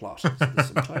off the plot. There's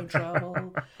some time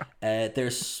travel.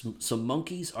 There's some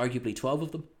monkeys, arguably 12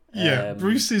 of them. Yeah,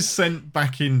 Bruce is sent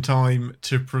back in time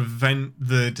to prevent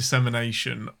the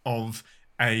dissemination of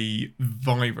a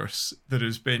virus that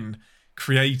has been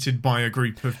created by a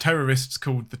group of terrorists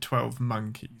called the 12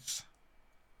 Monkeys.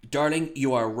 Darling,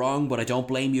 you are wrong, but I don't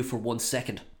blame you for 1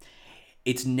 second.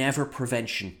 It's never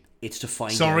prevention. It's to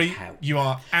find Sorry, out how. you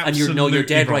are And absolutely you're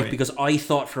dead right, because I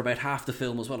thought for about half the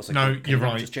film as well. It's like, No, can you're you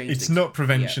not right. just change It's things? not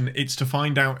prevention. It's to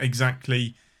find out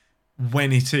exactly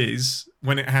when it is,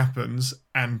 when it happens,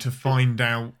 and to find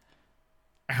out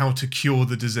how to cure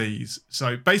the disease.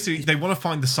 So basically, they want to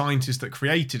find the scientist that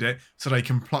created it so they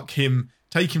can pluck him,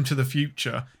 take him to the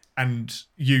future, and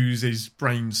use his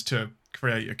brains to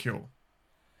create a cure.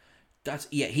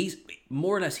 He's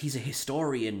more or less, he's a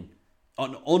historian,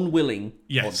 an unwilling,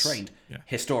 Yes. untrained Yeah.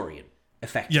 historian,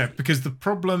 effectively. Yeah, because the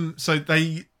problem, so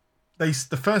the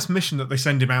first mission that they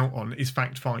send him out on is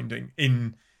fact finding.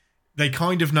 They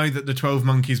kind of know that the 12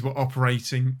 monkeys were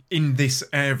operating in this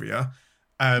area,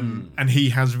 and he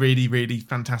has really, really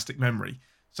fantastic memory.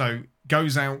 So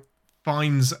goes out,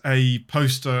 finds a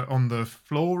poster on the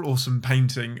floor or some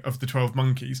painting of the 12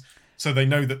 monkeys, so they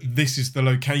know that this is the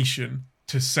location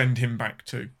to send him back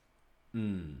to.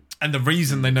 And the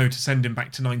reason they know to send him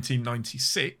back to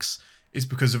 1996 is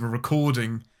because of a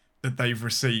recording that they've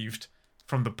received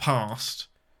from the past,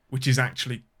 which is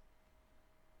actually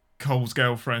Cole's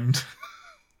girlfriend.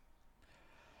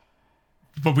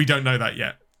 But we don't know that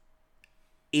yet.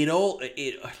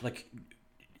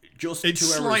 Just It's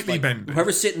whoever's, slightly bending.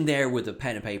 whoever's sitting there with a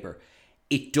pen and paper,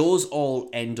 it does all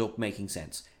end up making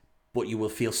sense, but you will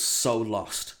feel so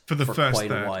lost For the first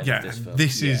quite a while. yeah, with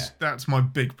this film. that's my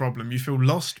big problem. You feel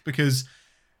lost because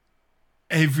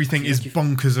everything is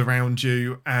bonkers around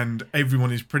you and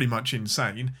everyone is pretty much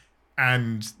insane,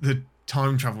 and the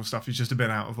time travel stuff is just a bit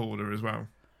out of order as well.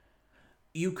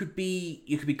 You could be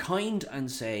kind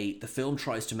and say the film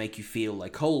tries to make you feel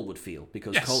like Cole would feel,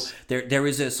 because Yes. Cole, there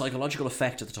is a psychological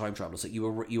effect of the time travel. It's that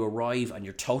you arrive and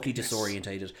you're totally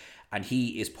disorientated, and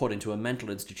he is put into a mental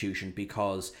institution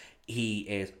because he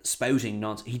is spouting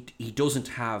nonsense. He doesn't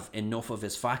have enough of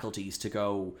his faculties to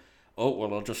go, oh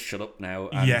well, I'll just shut up now,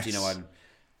 and Yes.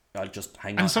 I'll just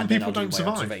hang on. And some then people I'll do don't my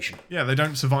survive. observation. Yeah, they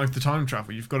don't survive the time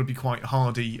travel. You've got to be quite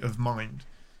hardy of mind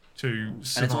to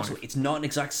survive. And it's not an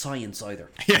exact science either.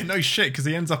 Yeah, no shit, because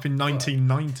he ends up in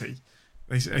 1990.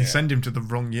 They send him to the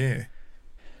wrong year.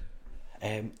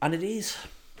 And it is...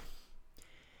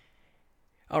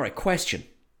 Alright, question.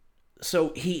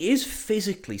 So he is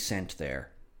physically sent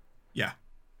there, Yeah.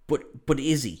 but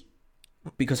is he?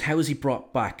 Because how is he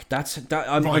brought back?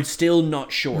 I'm Right. still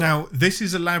not sure. Now, this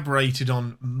is elaborated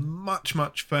on much,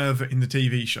 much further in the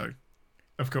TV show,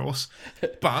 of course.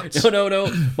 But...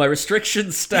 No. My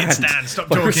restrictions stand. Stan, stop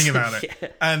My talking about it.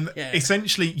 Yeah.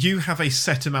 Essentially, you have a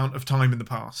set amount of time in the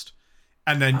past,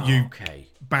 and then you Okay.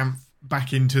 bamf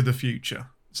back into the future.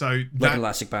 So Like that an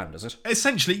elastic band, is it?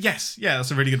 essentially, yes, yeah,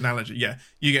 that's a really good analogy. Yeah,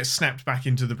 you get snapped back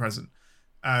into the present.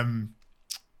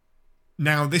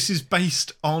 Now, this is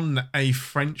based on a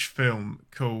French film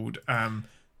called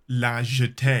La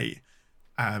Jetée,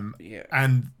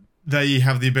 and they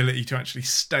have the ability to actually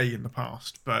stay in the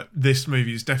past. But this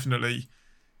movie is definitely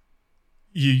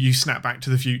you snap back to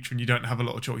the future and you don't have a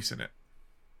lot of choice in it.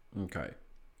 Okay.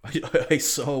 I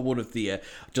saw one of the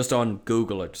just on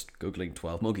Google, I'm just googling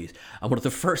 12 Monkeys, and one of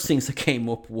the first things that came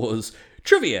up was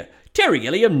trivia. Terry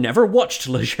Gilliam never watched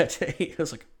La Jetée. I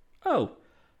was like, oh,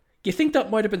 you think that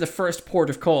might have been the first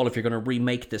port of call if you're going to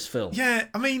remake this film? Yeah,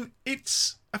 I mean, he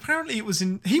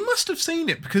must have seen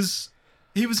it because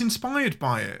he was inspired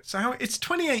by it. So it's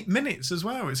 28 minutes as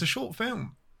well. It's a short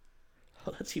film.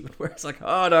 Oh, that's even worse. Like,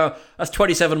 oh no, that's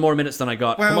 27 more minutes than I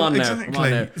got. Well, Come on exactly. now. Come on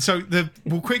now. So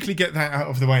we'll quickly get that out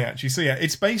of the way, actually. So yeah,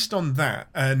 it's based on that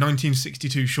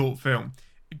 1962 short film,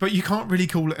 but you can't really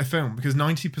call it a film because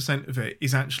 90% of it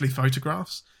is actually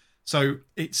photographs. So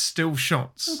it's still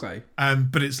shots. Okay.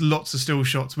 But it's lots of still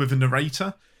shots with a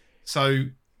narrator. So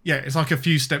yeah, it's like a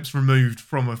few steps removed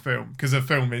from a film because a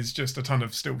film is just a ton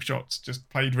of still shots, just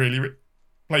played really,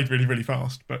 really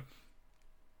fast.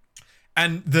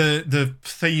 And the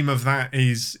theme of that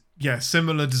is,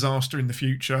 similar disaster in the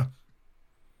future.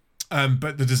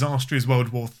 But the disaster is World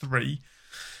War III.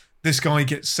 This guy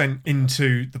gets sent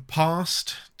into the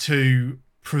past to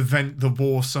prevent the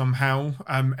war somehow.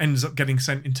 Ends up getting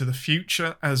sent into the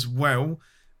future as well.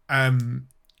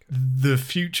 The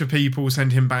future people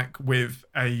send him back with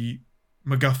a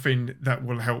MacGuffin that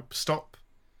will help stop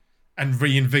and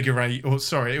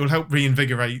it will help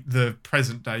reinvigorate the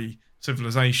present day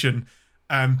civilization.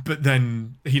 But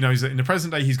then he knows that in the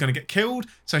present day he's going to get killed,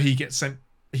 so he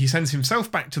sends himself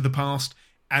back to the past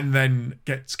and then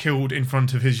gets killed in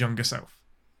front of his younger self.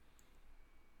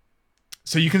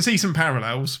 So you can see some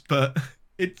parallels, but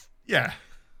I'm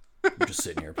just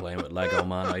sitting here playing with Lego,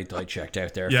 man. I checked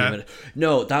out there a Yeah. few minutes.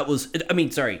 No, that was...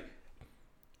 sorry.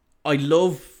 I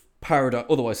love paradox.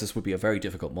 Otherwise, this would be a very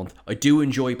difficult month. I do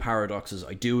enjoy paradoxes.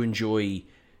 I do enjoy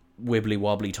wibbly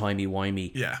wobbly, timey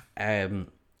wimey. Yeah.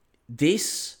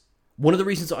 This one of the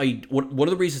reasons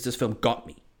this film got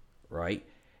me, right,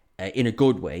 in a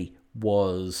good way,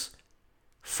 was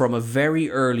from a very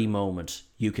early moment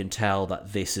you can tell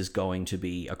that this is going to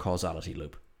be a causality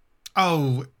loop.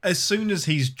 Oh, as soon as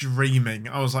he's dreaming,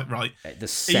 I was like, right. The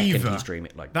second he's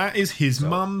dreaming, like that is his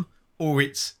mum or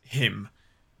it's him.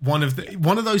 One of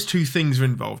those two things are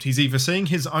involved. He's either seeing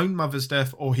his own mother's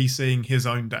death or he's seeing his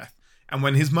own death. And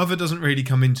when his mother doesn't really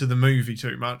come into the movie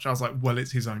too much, I was like, well,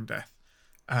 it's his own death.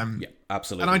 Yeah,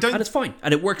 absolutely. And it's fine.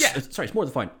 And it works. Yeah. Sorry, it's more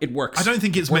than fine. It works. I don't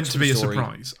think it's meant to be a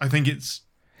surprise. I think it's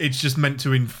just meant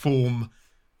to inform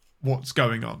what's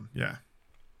going on. Yeah.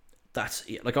 That's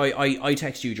like I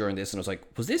texted you during this and I was like,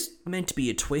 was this meant to be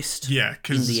a twist? Yeah,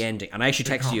 in the ending. And I actually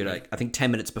texted you like I think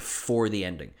 10 minutes before the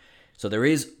ending. So there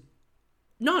is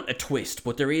not a twist,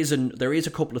 but there is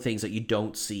a couple of things that you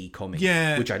don't see coming.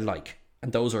 Yeah. Which I like.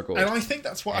 And those are good. And I think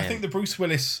that's what I think the Bruce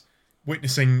Willis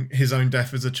witnessing his own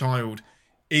death as a child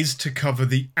is to cover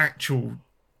the actual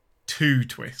two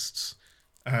twists.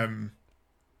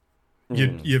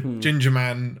 Your ginger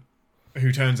man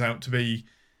who turns out to be...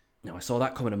 No, I saw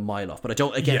that coming a mile off, but I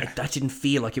don't... Again, that didn't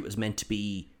feel like it was meant to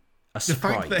be a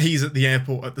surprise. The fact that he's at the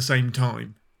airport at the same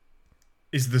time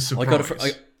is the surprise. I got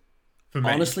it for me.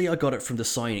 Honestly, I got it from the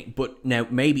signing. But now,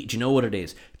 maybe... Do you know what it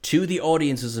is? To the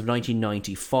audiences of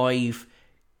 1995...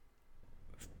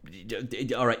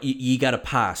 All right, you got to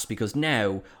pass, because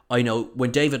now I know when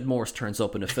David Morse turns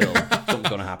up in a film, something's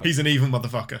going to happen. He's an evil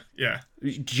motherfucker, yeah.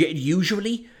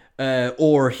 Usually...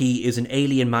 or he is an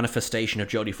alien manifestation of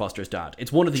Jodie Foster's dad.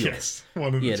 It's one of the yes,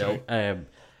 one of the two.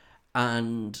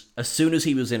 And as soon as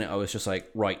he was in it, I was just like,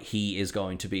 right, he is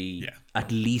going to be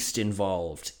at least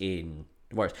involved in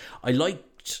the virus. I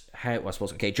liked how, I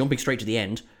suppose, okay, jumping straight to the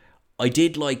end, I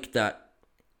did like that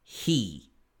he,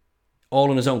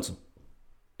 all on his own,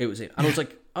 it was it. And I was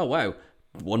like, oh wow,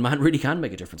 one man really can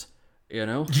make a difference, you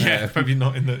know? Yeah, maybe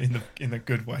not in the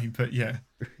good way, but yeah.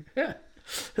 Yeah.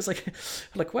 It's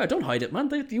like, wow, don't hide it, man.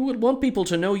 You would want people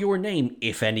to know your name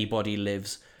if anybody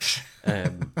lives.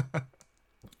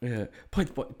 Yeah. By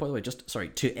the way, just sorry,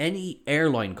 to any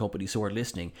airline companies who are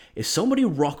listening, if somebody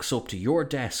rocks up to your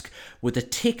desk with a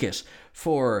ticket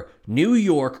for New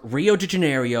York, Rio de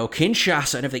Janeiro,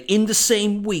 Kinshasa, and everything in the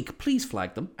same week, please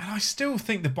flag them. And I still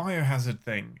think the biohazard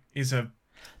thing is a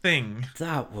thing.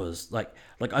 That was like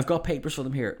I've got papers for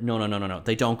them here. No.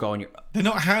 They don't go on your... They're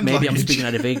not hand Maybe luggage. I'm speaking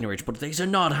out of ignorance, but these are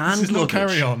not hand this is luggage. Not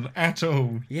carry on at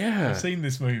all. Yeah. I've seen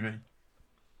this movie.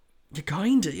 You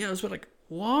kinda, yeah. I was like,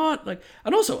 what? Like,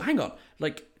 and also, hang on.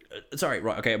 Like, sorry,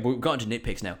 right, okay, we've gotten to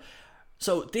nitpicks now.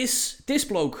 So this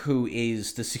bloke who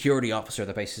is the security officer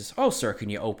that basically says, oh, sir, can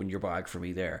you open your bag for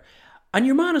me there? And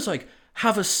your man is like,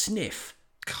 have a sniff.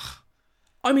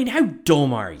 I mean, how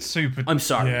dumb are you? Super. I'm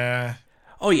sorry. Yeah.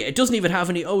 Oh, yeah, it doesn't even have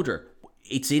any odor.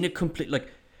 It's in a complete, like,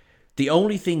 the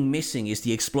only thing missing is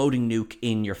the exploding nuke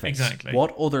in your face. Exactly.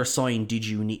 What other sign did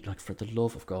you need? Like, for the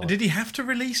love of God. And did he have to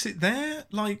release it there?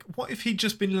 Like, what if he'd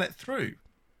just been let through?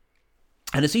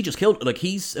 And has he just killed... Like,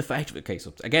 he's effectively... Okay,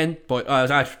 so, again,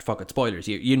 fuck it, spoilers.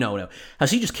 You know now. Has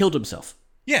he just killed himself?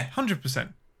 Yeah,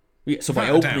 100%. Yeah, so by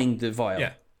opening the vial.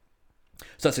 Yeah.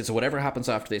 So that's it. So whatever happens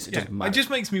after this, it doesn't matter. It just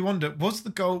makes me wonder,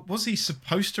 was he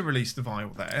supposed to release the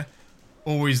vial there?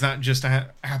 Or is that just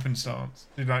a happenstance?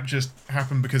 Did that just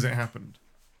happen because it happened?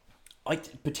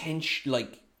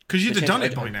 Because you'd have done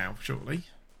it by now, surely.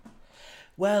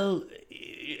 Well,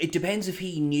 it depends if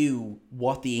he knew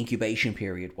what the incubation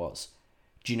period was.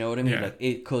 Do you know what I mean? Yeah.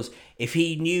 Because if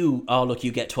he knew, oh, look,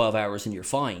 you get 12 hours and you're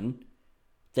fine,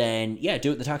 then, yeah, do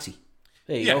it in the taxi.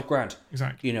 There you go, grand.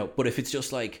 Exactly. You know, but if it's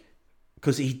just like...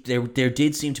 Because there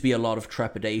did seem to be a lot of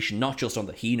trepidation, not just on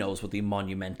that he knows what the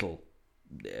monumental...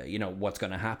 what's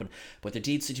going to happen, but there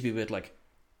did seem to be a bit like,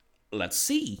 let's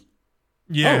see.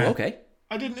 Yeah. Oh, okay.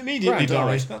 I didn't immediately die.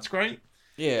 Right. That's great.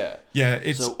 Yeah. Yeah,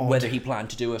 it's so odd. whether he planned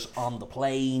to do it on the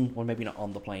plane, well, maybe not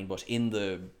on the plane, but in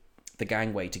the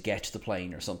gangway to get to the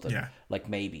plane or something. Yeah. Like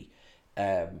maybe.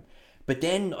 But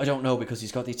then I don't know, because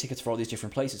he's got these tickets for all these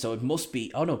different places, so it must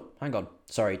be. Oh no, hang on.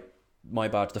 Sorry, my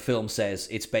bad. The film says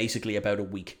it's basically about a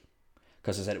week.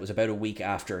 Because I said it was about a week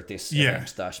after this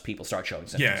event that people start showing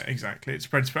symptoms. Yeah, exactly. It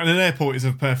spreads. And an airport is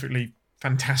a perfectly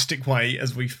fantastic way,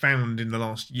 as we found in the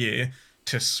last year,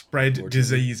 to spread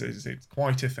diseases. It's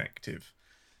quite effective.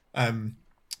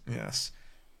 Yes.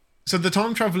 So the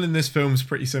time travel in this film is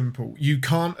pretty simple. You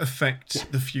can't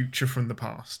affect the future from the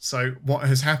past. So what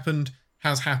has happened,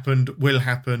 will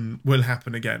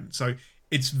happen again. So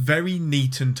it's very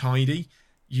neat and tidy.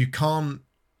 You can't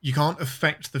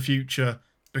affect the future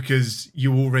because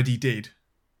you already did,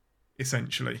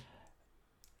 essentially.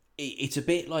 it's a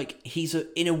bit like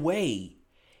in a way,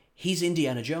 he's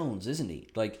Indiana Jones, isn't he?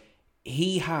 Like,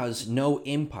 he has no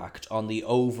impact on the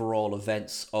overall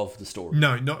events of the story.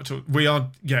 No, not at all. We are,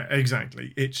 yeah,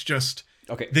 exactly. It's just,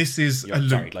 Okay. this is a loop.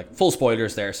 Sorry, like, full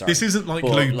spoilers there, sorry. This isn't like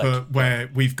But, Looper, where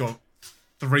we've got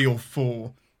 3 or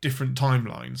 4 different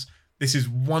timelines. This is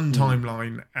one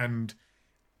timeline, and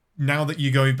now that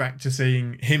you go back to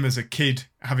seeing him as a kid,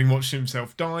 having watched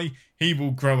himself die, he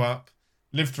will grow up,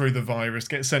 live through the virus,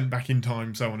 get sent back in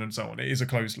time, so on and so on. It is a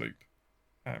closed loop.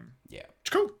 Yeah. It's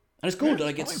cool. And it's good. Yeah,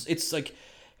 like, it's like...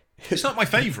 It's not my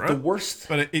favourite, The worst...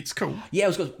 but it's cool. Yeah, I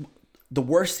was going. The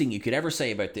worst thing you could ever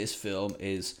say about this film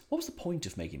is, what was the point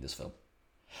of making this film?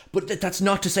 But that's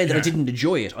not to say that I didn't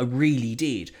enjoy it. I really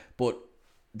did. But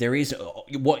there is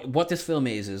what this film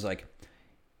is like,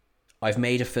 I've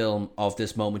made a film of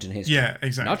this moment in history. Yeah,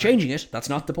 exactly. Not changing it. That's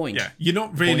not the point. Yeah, you're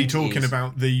not really Point talking is-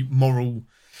 about the moral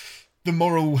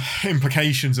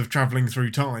implications of traveling through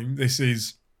time. This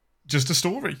is just a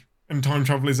story, and time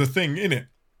travel is a thing in it.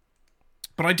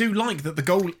 But I do like that the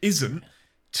goal isn't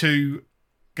to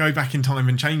go back in time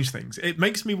and change things. It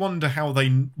makes me wonder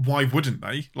why wouldn't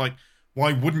they? Like,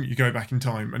 why wouldn't you go back in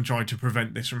time and try to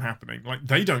prevent this from happening? Like,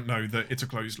 they don't know that it's a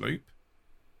closed loop.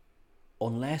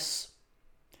 Unless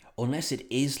it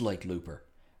is like Looper,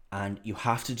 and you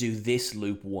have to do this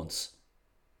loop once.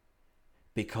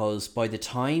 Because by the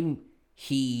time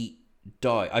he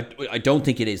dies, I don't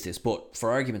think it is this, but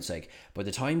for argument's sake, by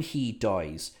the time he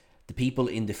dies, the people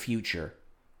in the future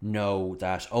know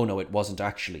that, oh no, it wasn't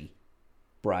actually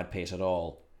Brad Pitt at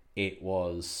all. It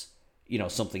was,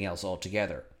 something else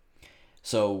altogether.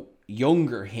 So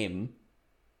younger him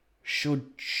should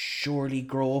surely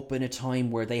grow up in a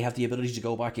time where they have the ability to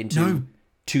go back into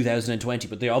 2020,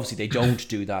 but they don't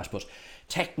do that. But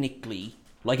technically,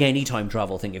 like any time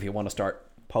travel thing, if you want to start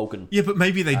poking, Yeah, but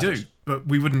maybe they do, but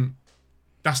we wouldn't.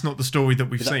 That's not the story that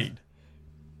we've seen.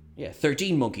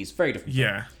 13 monkeys, very different.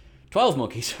 Yeah. 12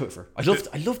 monkeys, however. I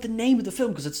love the name of the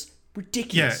film because it's Yeah,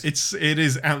 ridiculous. it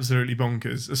is absolutely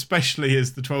bonkers, especially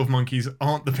as the 12 Monkeys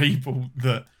aren't the people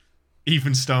that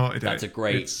even started That's it. a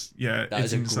great. It's That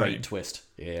is a insane. great twist.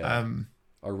 Yeah,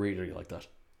 I really, really like that.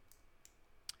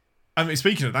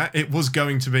 Speaking of that, it was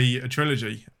going to be a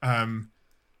trilogy,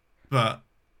 but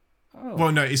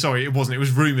well, no, sorry, it wasn't. It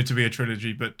was rumored to be a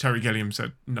trilogy, but Terry Gilliam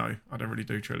said no, I don't really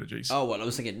do trilogies. Oh well, I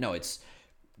was thinking no, it's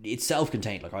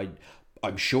self-contained. Like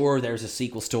I'm sure there's a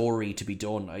sequel story to be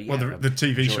done. Well, the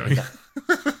TV show.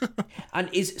 And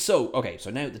so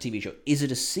now the TV show, is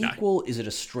it a sequel? Is it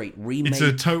a straight remake? It's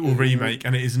a total remake,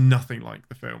 and it is nothing like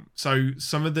the film. So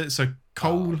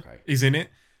Cole is in it.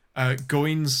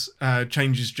 Goins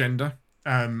changes gender,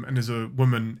 and is a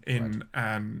woman in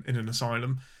an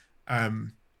asylum.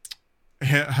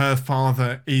 Her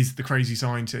father is the crazy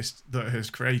scientist that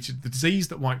has created the disease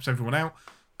that wipes everyone out.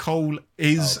 Cole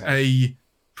is a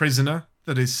prisoner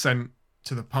that is sent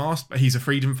to the past, but he's a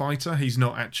freedom fighter. He's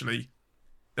not actually.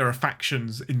 There are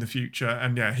factions in the future,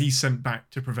 and he's sent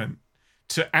back to prevent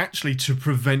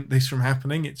this from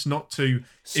happening. It's not to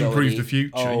improve the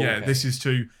future. This is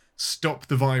to stop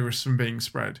the virus from being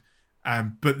spread.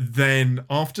 But then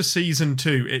after season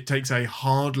 2, it takes a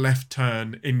hard left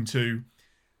turn into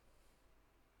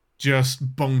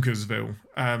just bonkersville.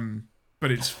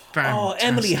 But it's fantastic. Oh,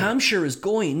 Emily Hampshire is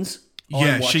Goins.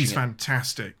 Yeah, she's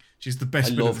fantastic. She's the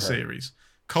best bit of the series.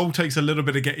 Cole takes a little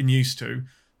bit of getting used to,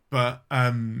 but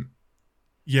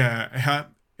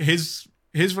his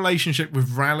relationship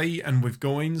with Raleigh and with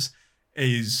Goins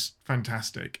is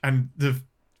fantastic. And the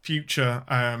future,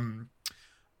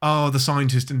 the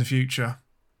scientist in the future,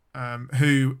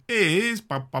 who is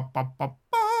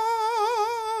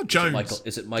Jones.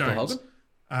 Is it Michael Jones.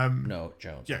 Hogan? No,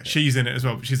 Jones. Yeah, she's in it as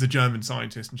well, but she's a German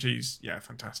scientist, and she's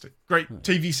fantastic. Great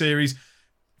TV series.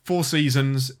 4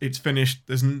 seasons. It's finished.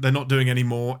 They're not doing any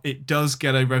more. It does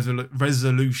get a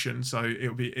resolution, so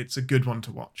it's a good one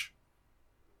to watch.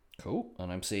 Cool.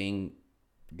 And I'm seeing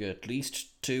at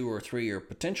least 2 or 3 or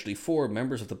potentially 4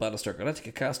 members of the Battlestar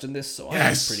Galactica cast in this, so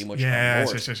I'm pretty much on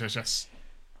board. Yes.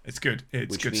 It's good.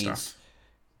 It's good stuff.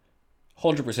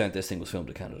 100% this thing was filmed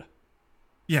in Canada.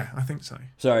 Yeah, I think so.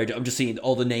 Sorry, I'm just seeing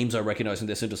all the names I recognise in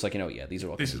this and just like, these are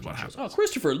all This is what happens. Oh,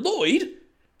 Christopher Lloyd?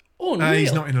 Unreal.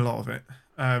 He's not in a lot of it.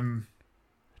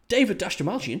 David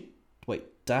Dastmalchian.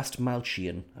 Wait,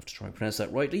 Dastmalchian. I have to try and pronounce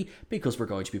that rightly because we're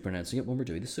going to be pronouncing it when we're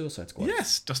doing the Suicide Squad.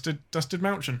 Yes, Dusted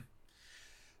Malchian.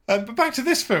 But back to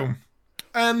this film.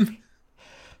 So,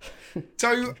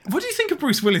 what do you think of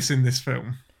Bruce Willis in this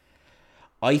film?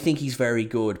 I think he's very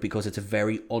good because it's a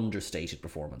very understated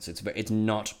performance. It's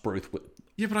not Bruce.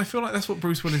 Yeah, but I feel like that's what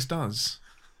Bruce Willis does.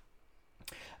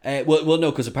 Well,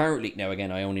 no, because apparently, now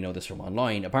again, I only know this from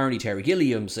online. Apparently, Terry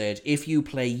Gilliam said, "If you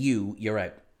play you, you're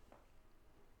out."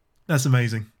 That's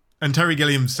amazing. And Terry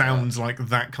Gilliam sounds like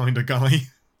that kind of guy.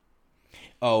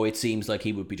 Oh, it seems like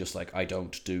he would be just like, "I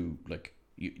don't do like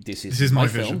this is my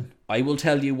film. vision. I will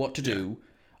tell you what to do.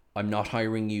 I'm not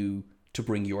hiring you to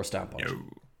bring your stamp on it." No,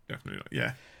 definitely not.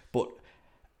 Yeah. But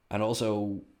and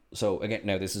also. So, again,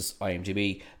 now this is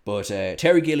IMDb, but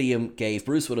Terry Gilliam gave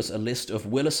Bruce Willis a list of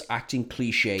Willis acting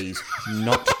cliches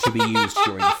not to be used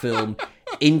during the film,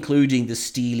 including the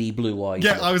steely blue eyes.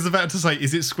 Yeah, I was about to say,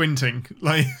 is it squinting?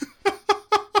 Like,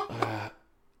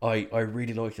 I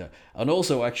really like that. And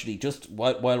also, actually, just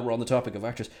while we're on the topic of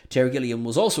actors, Terry Gilliam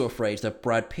was also afraid that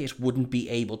Brad Pitt wouldn't be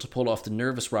able to pull off the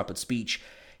nervous rapid speech.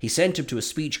 He sent him to a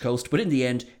speech coast, but in the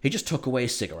end, he just took away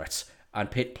his cigarettes. And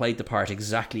Pitt played the part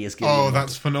exactly as Gilliam. Oh,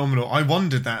 that's phenomenal. I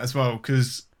wondered that as well,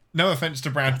 because no offense to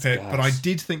Brad Pitt, but I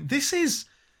did think this is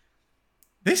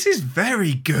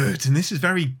very good, and this is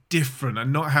very different,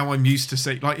 and not how I'm used to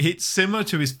seeing. Like, it's similar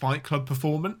to his Fight Club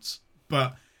performance,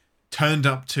 but turned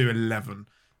up to 11.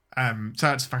 So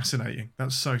that's fascinating.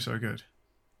 That's so good.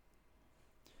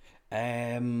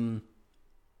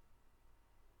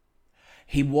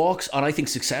 He walks, and I think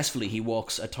successfully, he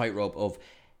walks a tightrope of.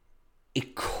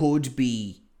 It could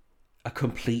be a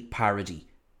complete parody.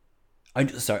 I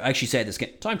actually said this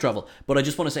again, time travel, but I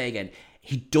just want to say again,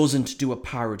 he doesn't do a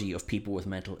parody of people with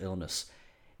mental illness,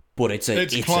 but it's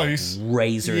close. A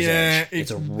razor's edge.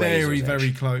 It's a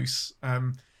very close.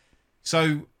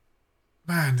 So,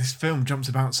 man, this film jumps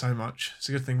about so much. It's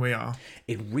a good thing we are.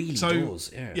 It really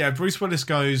does. Yeah, Bruce Willis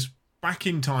goes back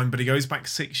in time, but he goes back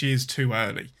 6 years too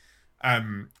early.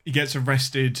 He gets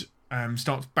arrested.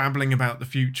 Starts babbling about the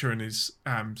future and is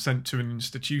sent to an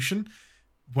institution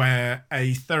where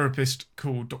a therapist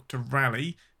called Dr.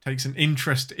 Raleigh takes an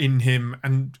interest in him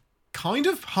and kind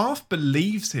of half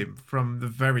believes him from the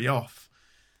very off.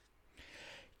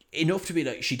 Enough to be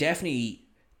like,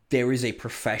 there is a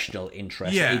professional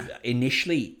interest. Yeah.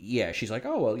 Initially, she's like,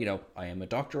 oh, well, I am a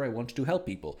doctor, I want to help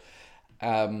people.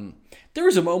 There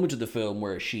is a moment in the film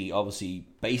where she obviously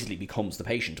basically becomes the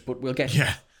patient, but we'll get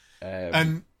to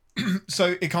that.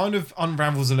 So it kind of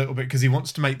unravels a little bit because he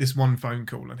wants to make this one phone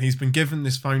call, and he's been given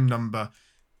this phone number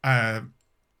as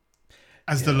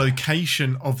the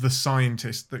location of the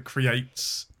scientist that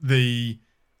creates the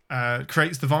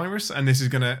virus. And this is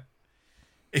gonna,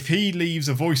 if he leaves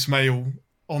a voicemail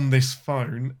on this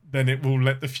phone, then it will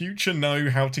let the future know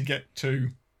how to get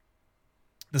to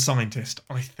the scientist.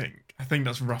 I think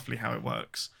that's roughly how it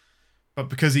works. But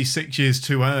because he's 6 years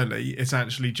too early, it's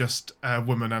actually just a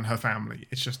woman and her family.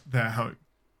 It's just their home.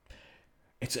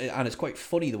 It's quite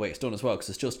funny the way it's done as well, because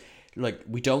it's just like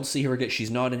we don't see her again. She's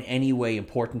not in any way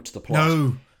important to the plot.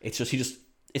 No, it's just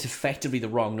it's effectively the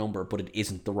wrong number, but it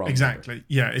isn't the wrong exactly. number.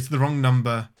 Yeah, it's the wrong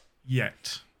number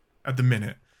yet at the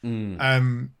minute.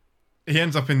 He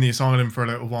ends up in the asylum for a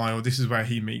little while. This is where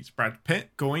he meets Brad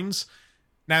Pitt, Goins.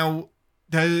 Now,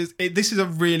 this is a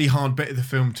really hard bit of the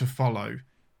film to follow.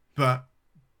 But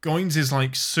Goins is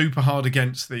like super hard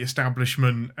against the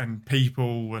establishment and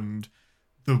people and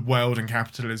the world and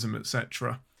capitalism,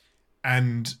 etc.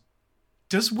 And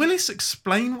does Willis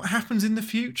explain what happens in the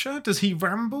future? Does he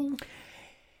ramble?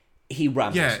 He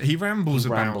rambles. Yeah, he rambles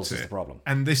about it. Is the problem.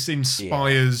 And this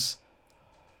inspires...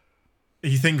 Yeah.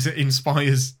 He thinks it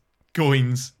inspires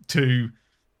Goins to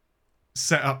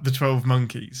set up the 12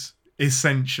 Monkeys,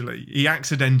 essentially. He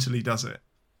accidentally does it.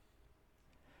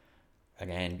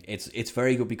 Again, it's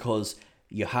very good because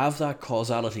you have that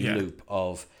causality loop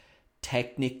of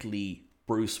technically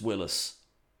Bruce Willis,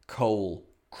 Cole,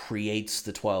 creates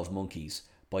the 12 Monkeys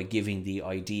by giving the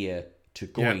idea to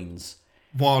Goins.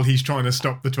 While he's trying to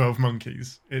stop the 12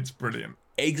 Monkeys. It's brilliant.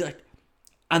 Exactly.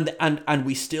 And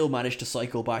we still manage to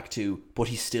cycle back to, but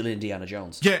he's still Indiana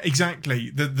Jones. Yeah, exactly.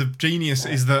 The genius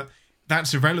is that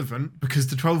that's irrelevant because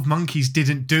the 12 Monkeys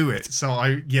didn't do it. So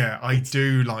I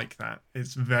do like that.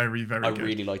 It's very, very good. I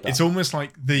really like that. It's almost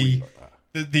like the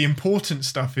important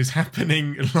stuff is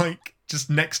happening like just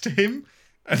next to him.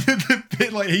 And the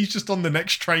bit like he's just on the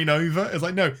next train over. It's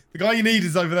like, no, the guy you need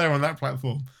is over there on that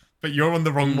platform. But you're on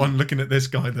the wrong one looking at this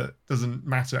guy that doesn't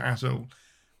matter at all.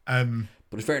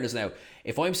 But in fairness now,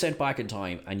 if I'm sent back in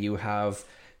time and you have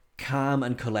calm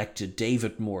and collected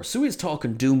David Morse, who is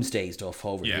talking doomsday stuff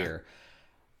over here,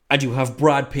 and you have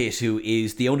Brad Pitt, who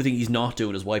is the only thing he's not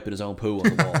doing is wiping his own poo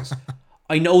on the walls.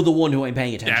 I know the one who I'm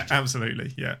paying attention to. Yeah,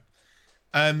 absolutely, yeah.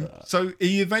 So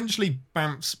he eventually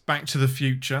bamps back to the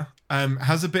future,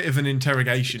 has a bit of an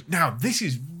interrogation. Now, this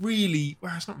is really,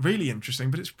 well, it's not really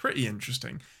interesting, but it's pretty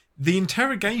interesting. The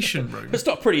interrogation room. It's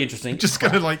not pretty interesting. Just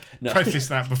going to preface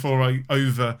that before I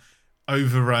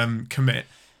commit.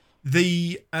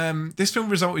 This film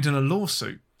resulted in a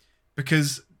lawsuit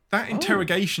because that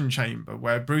interrogation chamber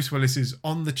where Bruce Willis is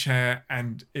on the chair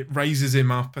and it raises him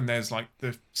up and there's like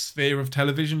the sphere of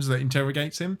televisions that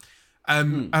interrogates him.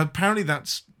 Apparently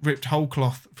that's ripped whole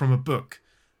cloth from a book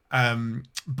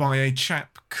by a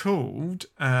chap called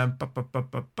Lebbeus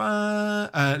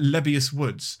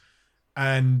Woods.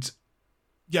 And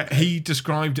yeah, he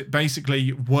described it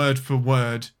basically word for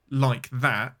word like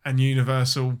that, and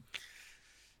Universal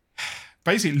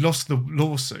basically lost the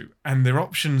lawsuit, and their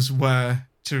options were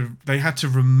they had to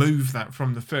remove that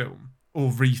from the film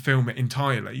or refilm it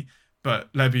entirely.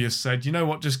 But Lebbeus said, you know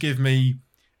what, just give me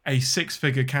a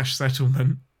 6-figure cash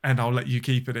settlement and I'll let you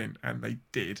keep it in. And they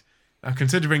did. Now,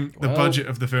 considering the budget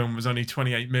of the film was only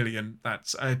 28 million,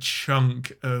 that's a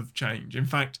chunk of change. In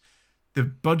fact, the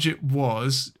budget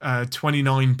was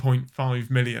 29.5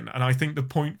 million. And I think the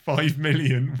 0.5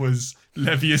 million was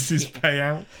Lebbeus's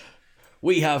payout.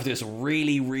 We have this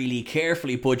really, really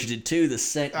carefully budgeted too. The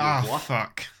set.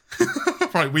 Fuck.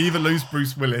 Right, we either lose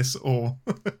Bruce Willis or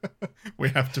we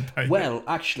have to pay. Well,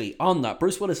 actually, on that,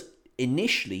 Bruce Willis,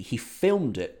 initially, he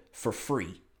filmed it for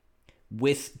free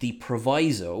with the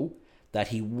proviso that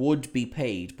he would be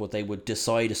paid, but they would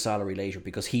decide a salary later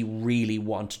because he really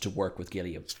wanted to work with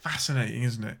Gilliam. It's fascinating,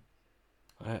 isn't it?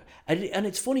 And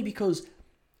it's funny because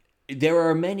there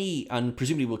are many, and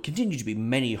presumably will continue to be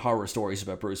many, horror stories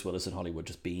about Bruce Willis in Hollywood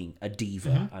just being a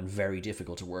diva and very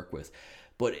difficult to work with.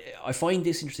 But I find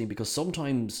this interesting because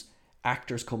sometimes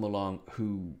actors come along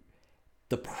who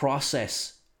the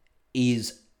process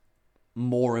is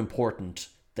more important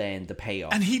than the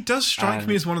payoff. And he does strike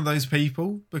me as one of those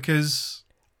people because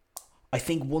I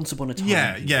think once upon a time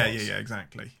yeah,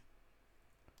 exactly.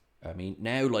 I mean,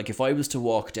 now, like, if I was to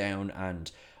walk down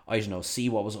and, I don't know, see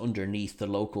what was underneath the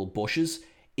local bushes,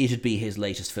 it'd be his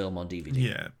latest film on DVD.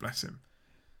 Yeah, bless him.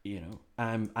 You know,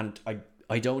 and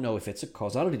I don't know if it's a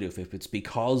causality to it, if it's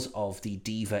because of the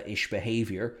diva-ish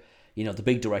behaviour, you know, the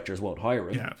big directors won't hire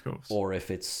him. Yeah, of course. Or if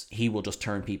it's, he will just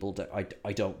turn people that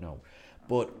I don't know.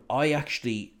 But I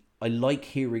like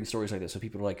hearing stories like this. So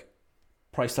people are like,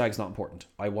 price tag's not important.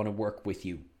 I want to work with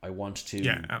you. I want to...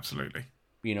 Yeah, absolutely.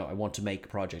 You know, I want to make a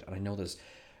project. And I know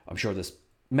I'm sure there's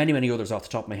many, many others off the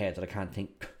top of my head that I can't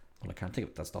think... Well, I can't think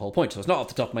of it. That's the whole point. So it's not off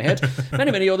the top of my head.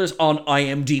 Many, many others on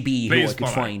IMDb who I could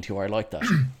find who are like that.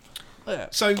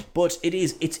 But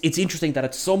it's interesting that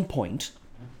at some point,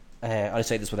 I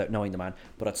say this without knowing the man,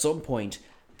 but at some point,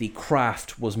 the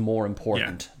craft was more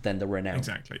important than the renown.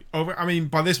 Exactly. Oh, I mean,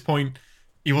 by this point,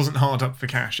 he wasn't hard up for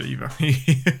cash either.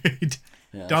 He'd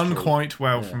done quite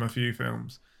well from a few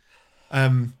films.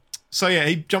 So yeah,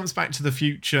 he jumps back to the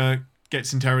future,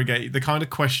 gets interrogated. They kind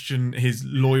of question his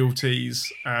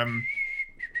loyalties. What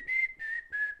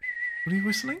are you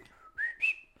whistling?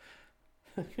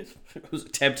 I was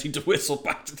attempting to whistle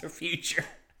Back to the Future.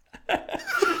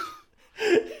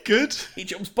 Good. He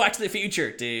jumps back to the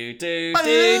future.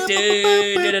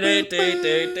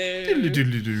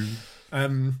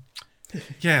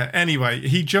 Yeah, anyway,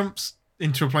 he jumps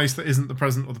into a place that isn't the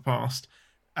present or the past,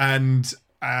 and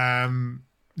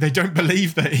they don't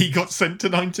believe that he got sent to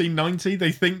 1990.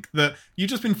 They think that you've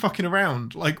just been fucking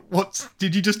around. Like, what?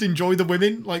 Did you just enjoy the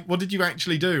women? Like, what did you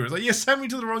actually do? It's like, you sent me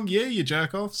to the wrong year, you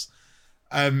jerk-offs.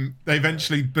 They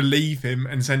eventually believe him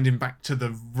and send him back to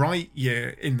the right year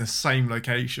in the same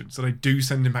location. So they do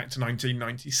send him back to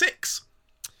 1996.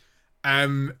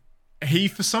 He,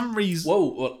 for some reason...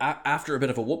 Whoa, well, after a bit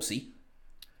of a whoopsie,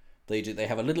 they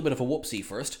have a little bit of a whoopsie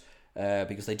first,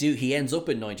 because he ends up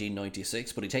in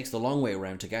 1996, but he takes the long way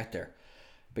around to get there,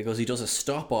 because he does a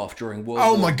stop-off during World War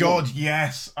Oh my God,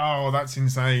 yes. Oh, that's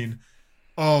insane.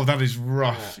 Oh, that is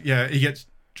rough. Yeah, he gets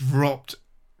dropped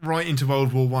right into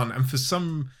World War One, and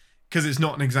because it's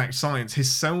not an exact science, his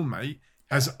cellmate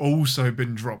has also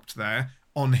been dropped there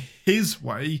on his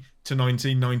way to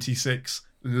 1996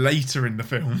 later in the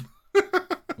film.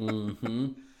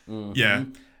 Yeah,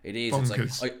 it is. Bonkers.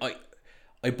 It's like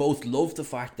I both love the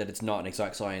fact that it's not an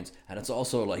exact science, and it's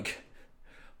also like,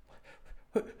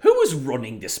 who is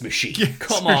running this machine? Yeah,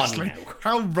 Come seriously. On now.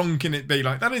 How wrong can it be?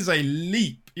 Like, that is a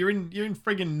leap. You're in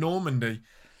friggin' Normandy.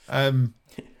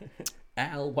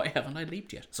 Al, why haven't I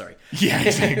leaped yet? Sorry. Yeah,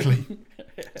 exactly.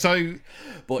 So,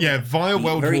 but yeah, via World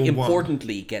War One, very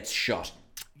importantly gets shot.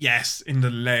 Yes, in the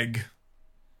leg,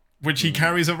 which he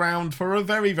carries around for a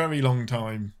very, very long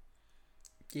time.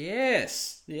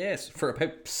 Yes, for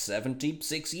about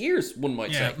 76 years, one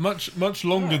might say. Yeah, much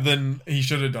longer than he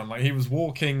should have done. Like, he was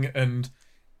walking and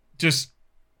just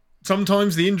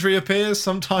sometimes the injury appears,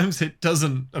 sometimes it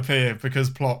doesn't appear because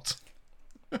plot.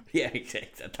 Yeah,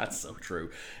 that's so true.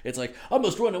 It's like, I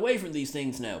must run away from these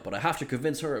things now, but I have to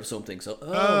convince her of something. So,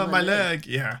 my leg.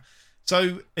 Yeah.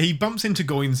 So he bumps into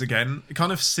Goins again.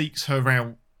 Kind of seeks her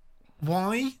out.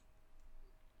 Why?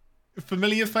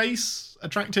 Familiar face,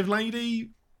 attractive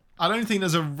lady. I don't think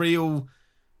there's a real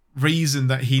reason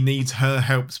that he needs her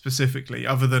help specifically,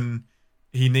 other than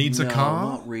he needs a car.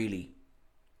 Not really.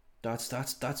 That's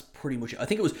pretty much it. I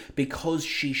think it was because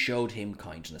she showed him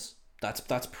kindness. That's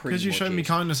pretty much because you showed me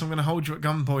kindness, I'm going to hold you at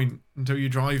gunpoint until you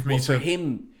drive me to. For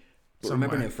him, but somewhere.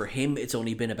 remember now, for him, it's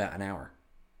only been about an hour.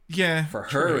 Yeah. For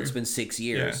her, it's been 6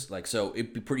 years. Yeah. Like, so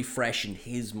it'd be pretty fresh in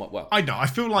his. Well, I know. I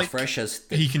feel like fresh as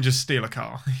he can just steal a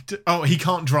car. Oh, he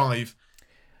can't drive.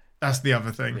 That's the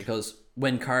other thing. Because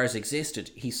when cars existed,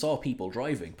 he saw people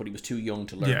driving, but he was too young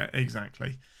to learn. Yeah,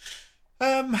 exactly.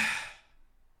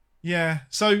 Yeah.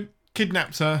 So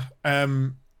kidnaps her.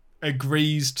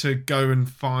 Agrees to go and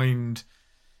find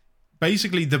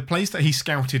basically the place that he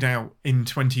scouted out in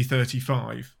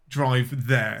 2035. Drive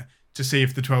there to see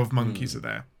if the 12 monkeys are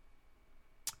there.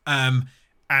 And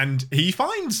he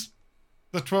finds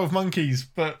the 12 monkeys,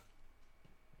 but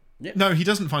no, he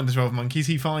doesn't find the 12 monkeys.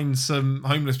 He finds some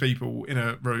homeless people in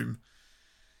a room.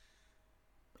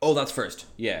 Oh, that's first.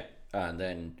 Yeah. And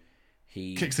then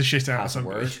he kicks the shit out of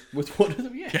somebody. Word with one of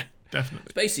them. Yeah. Definitely.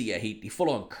 So basically, he full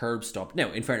on curb stomp.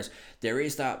 Now, in fairness, there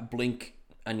is that blink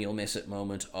and you'll miss it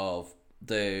moment of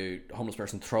the homeless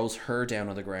person throws her down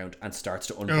on the ground and starts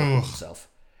to unbuckle himself.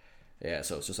 Yeah,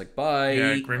 so it's just like, bye.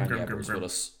 Yeah, grim.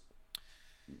 Willis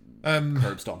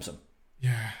curb stomps him.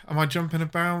 Yeah. Am I jumping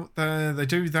about? They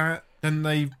do that.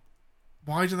 Then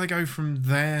why do they go from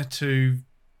there to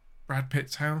Brad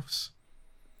Pitt's house?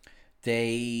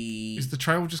 Is the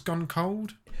trail just gone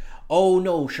cold? Oh,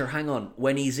 no, sure, hang on.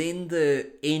 When he's in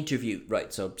the interview...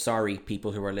 Right, so sorry,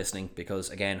 people who are listening, because,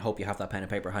 again, hope you have that pen and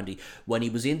paper handy. When he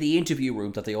was in the interview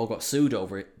room that they all got sued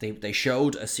over, they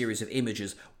showed a series of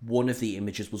images. One of the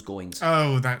images was Goins.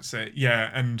 Oh, that's it.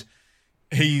 Yeah, and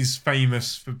he's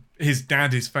famous for... His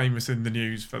dad is famous in the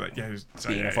news for that. Yeah, so,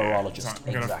 being a virologist. So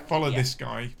I'm going to follow this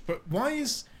guy. But why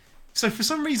is... So, for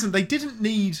some reason, they didn't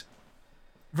need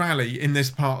Raleigh in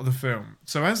this part of the film.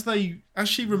 So as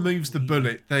she removes the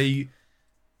bullet, they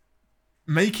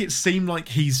make it seem like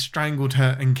he's strangled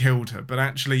her and killed her, but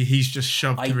actually he's just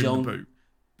shoved her in the boot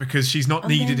because she's not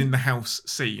needed in the house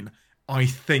scene. I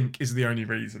think is the only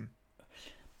reason.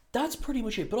 That's pretty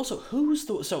much it. But also,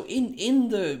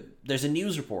 there's a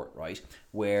news report, right,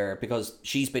 where because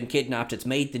she's been kidnapped, it's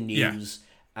made the news,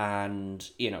 and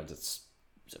that's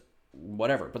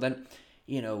whatever. But then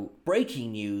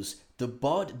breaking news.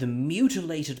 The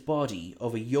mutilated body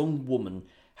of a young woman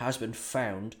has been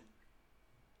found.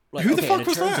 Like, who the fuck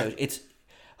was that?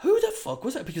 Who the fuck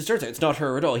was that? Because it turns out it's not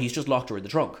her at all. He's just locked her in the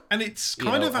trunk. And it's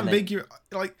kind of ambiguous.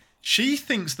 Like, she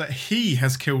thinks that he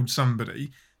has killed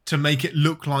somebody to make it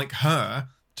look like her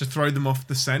to throw them off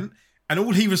the scent. And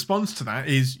all he responds to that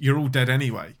is, "You're all dead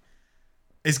anyway."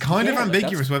 It's kind of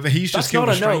ambiguous whether he's just killed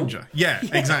a stranger. No. Yeah,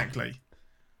 exactly.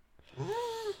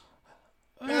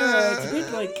 It's a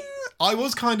bit like... I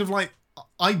was kind of like,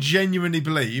 I genuinely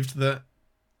believed that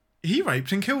he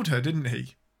raped and killed her, didn't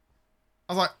he?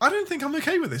 I was like, I don't think I'm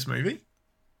okay with this movie.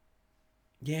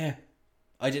 Yeah.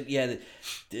 I did, yeah.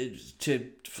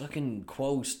 To fucking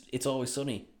quote, It's Always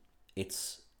Sunny,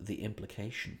 it's the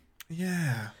implication.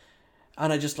 Yeah.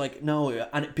 And I just like, no,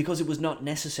 and because it was not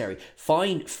necessary.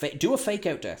 Fine, do a fake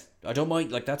out death. I don't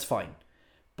mind, like, that's fine.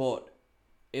 But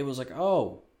it was like,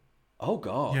 oh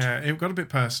God. Yeah, it got a bit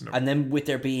personal. And then with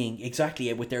there being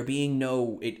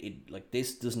no, it like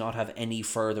this does not have any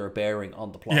further bearing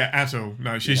on the plot. Yeah, at all.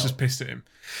 No, she's just pissed at him.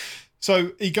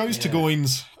 So he goes to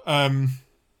Goins,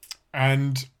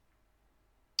 and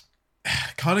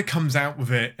kind of comes out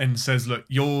with it and says, "Look,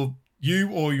 your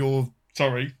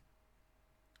dad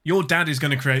is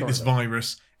going to create this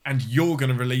virus, and you're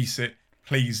going to release it.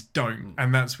 Please don't."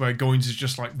 And that's where Goins is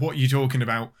just like, "What are you talking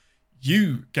about?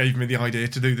 You gave me the idea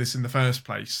to do this in the first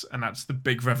place," and that's the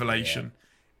big revelation.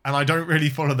 And I don't really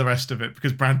follow the rest of it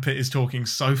because Brad Pitt is talking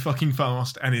so fucking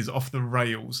fast and is off the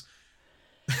rails.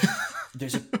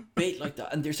 There's a bit like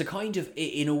that, and there's a kind of,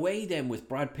 in a way then with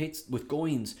Brad Pitt, with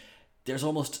Goins, there's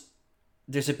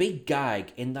a big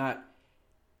gag in that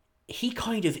he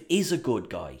kind of is a good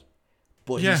guy,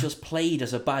 but he's just played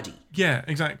as a baddie. Yeah,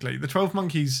 exactly. The 12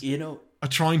 Monkeys are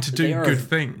trying to do good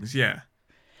things, yeah.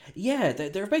 Yeah,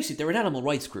 they're basically, they're an animal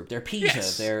rights group. They're PETA.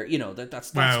 Yes. They're,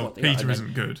 that's what they PETA are.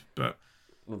 isn't good, but...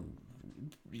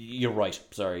 You're right.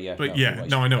 Sorry, yeah. But I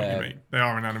know what you mean. They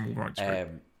are an animal rights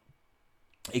group.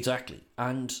 Exactly.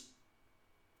 And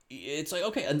it's like,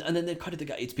 okay, and then the kind of the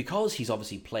guy, it's because he's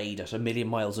obviously played at a million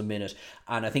miles a minute,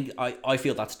 and I think I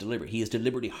feel that's deliberate. He is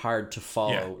deliberately hard to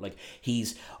follow. Yeah. Like,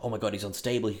 he's, oh my god, he's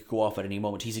unstable, he could go off at any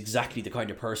moment. He's exactly the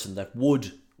kind of person that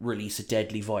would release a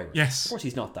deadly virus. Yes. Of course,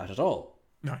 he's not that at all.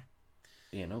 No.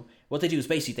 You know, what they do is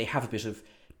basically they have a bit of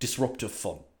disruptive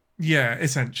fun. Yeah,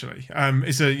 essentially.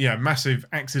 It's a massive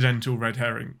accidental red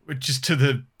herring, which is to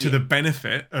the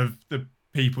benefit of the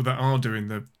people that are doing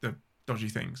the dodgy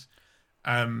things.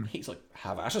 He's like,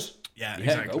 have at it. Yeah, Go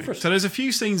exactly. for it. So there's a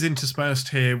few scenes interspersed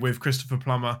here with Christopher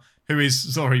Plummer, who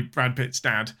is Brad Pitt's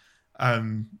dad.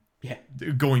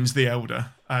 Goins the Elder.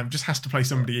 Just has to play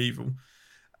somebody evil.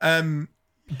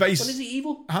 But is he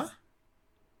evil? Huh?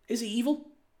 Is he evil?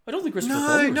 I don't think Christopher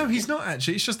Plummer is No, evil. he's not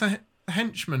actually. It's just the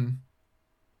henchman.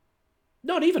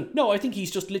 Not even. No, I think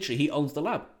he's just literally, he owns the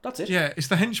lab. That's it. Yeah, it's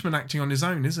the henchman acting on his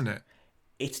own, isn't it?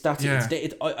 That's Yeah.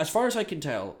 it. As far as I can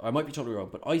tell, I might be totally wrong,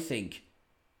 but I think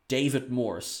David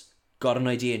Morse got an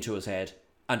idea into his head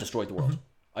and destroyed the world.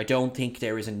 I don't think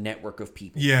there is a network of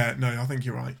people. Yeah, no, I think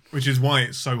you're right. Which is why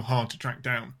it's so hard to track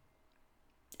down.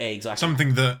 Exactly.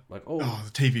 Something that, Like,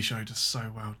 the TV show does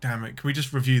so well. Damn it. Can we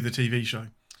just review the TV show?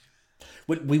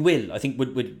 We will. I think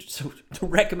would so to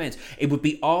recommend. It would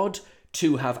be odd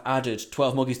to have added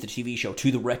 12 Monkeys to the TV show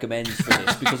to the recommends for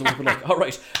this, because it would be like, all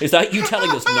right, is that you telling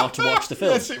us not to watch the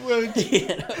film? Yes, it would. You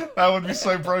know? That would be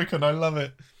so broken. I love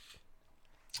it.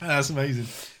 That's amazing.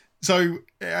 So,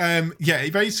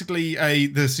 basically,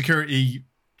 the security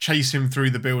chase him through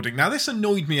the building. Now, this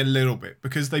annoyed me a little bit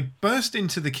because they burst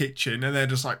into the kitchen and they're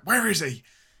just like, where is he?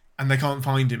 And they can't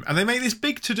find him. And they make this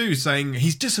big to-do saying,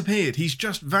 he's disappeared. He's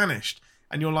just vanished.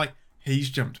 And you're like, he's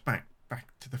jumped back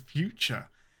to the future.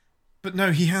 But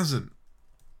no, he hasn't.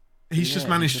 He's just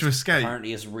managed to escape.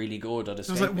 Apparently is really good at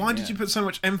escaping. I was like, why did you put so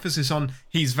much emphasis on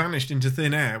he's vanished into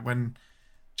thin air when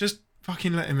just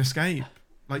fucking let him escape?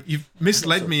 Like, you've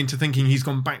misled me into thinking he's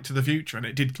gone back to the future, and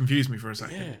it did confuse me for a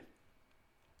second.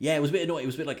 Yeah, it was a bit annoying. It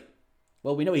was a bit like,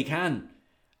 well, we know he can.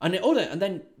 And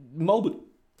then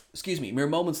mere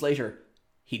moments later,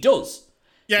 he does.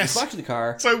 Yes. He's back to the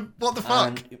car. So, what the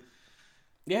fuck?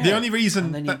 The only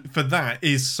reason for that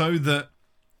is so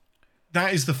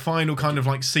that is the final kind of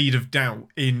like seed of doubt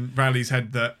in Riley's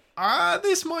head that,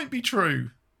 this might be true.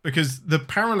 Because the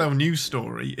parallel news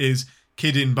story is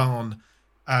kid in well,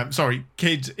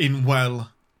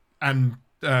 and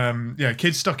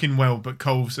kid stuck in well, but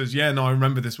Cole says, yeah, no, I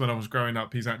remember this when I was growing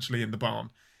up. He's actually in the barn.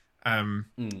 And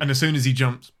as soon as he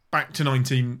jumps back to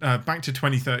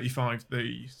 2035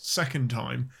 the second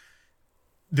time,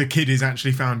 the kid is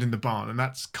actually found in the barn. And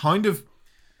that's kind of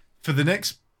for the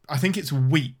next, I think it's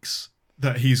weeks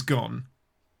that he's gone.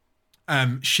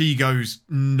 She goes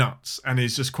nuts and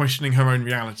is just questioning her own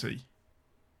reality.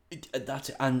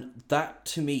 That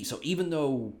to me, so even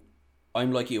though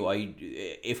I'm like you,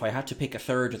 if I had to pick a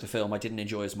third of the film I didn't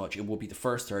enjoy as much, it would be the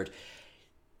first third.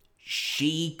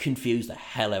 She confused the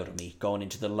hell out of me going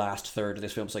into the last third of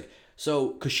this film. It's like, so,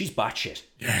 because she's batshit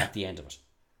at the end of it.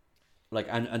 Like,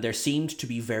 and there seemed to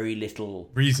be very little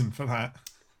reason for that.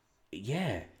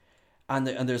 Yeah. And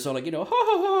there's all like, ha ha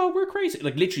ha, we're crazy.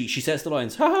 Like, literally, she says the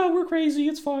lines, ha ha, we're crazy,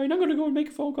 it's fine, I'm going to go and make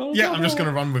a phone call. Yeah, I'm just going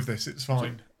to run with this, it's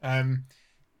fine.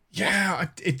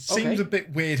 It seems a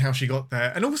bit weird how she got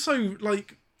there. And also,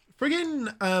 like,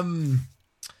 friggin'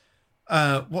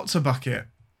 what's a bucket?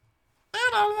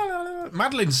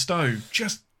 Madeline Stowe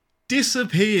just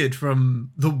disappeared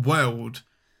from the world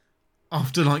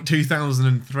after, like,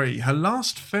 2003. Her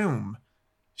last film,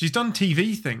 she's done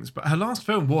TV things, but her last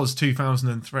film was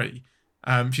 2003.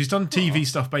 She's done TV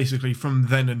stuff basically from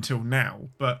then until now,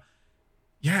 but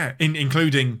yeah,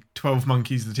 including 12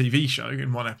 Monkeys, the TV show,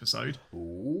 in one episode.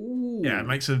 Ooh. Yeah,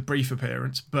 makes a brief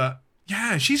appearance, but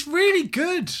yeah, she's really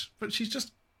good, but she's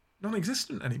just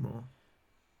non-existent anymore.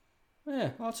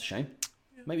 Yeah, well, that's a shame.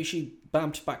 Maybe she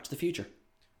bumped Back to the Future.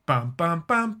 Bum bum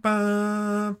bum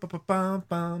bum bum bum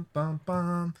bum bum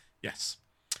bum. Yes.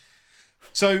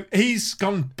 So he's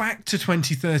gone back to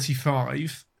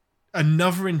 2035.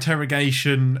 Another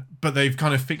interrogation, but they've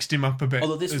kind of fixed him up a bit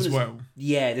as well.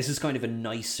 Yeah, this is kind of a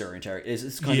nicer interrogation.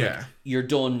 It's kind of like, you're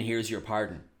done, here's your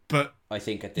pardon. But I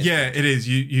think at this point. it is.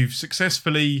 You've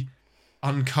successfully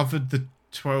uncovered the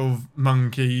 12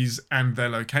 monkeys and their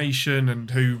location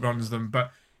and who runs them,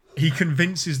 but he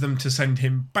convinces them to send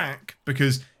him back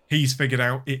because he's figured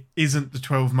out it isn't the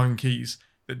 12 monkeys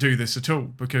that do this at all,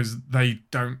 because they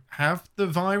don't have the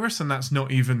virus and that's not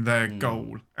even their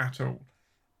goal at all.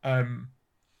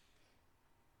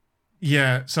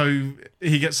 So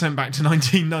he gets sent back to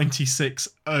 1996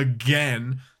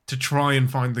 again to try and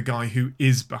find the guy who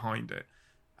is behind it.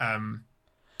 And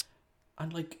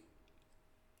like,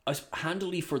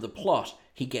 handily for the plot,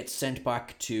 he gets sent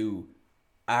back to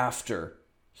after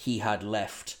he had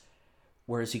left,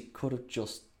 whereas he could have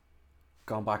just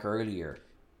gone back earlier.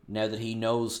 Now that he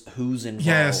knows who's involved.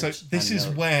 Yeah, so this is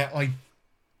where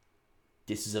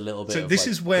This is a little bit. So of this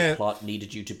like, is where the plot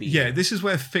needed you to be. Yeah, this is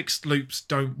where fixed loops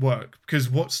don't work, because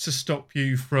what's to stop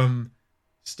you from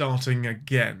starting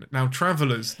again? Now,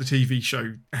 Travelers, the TV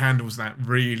show, handles that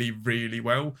really, really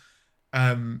well.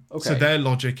 So their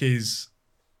logic is,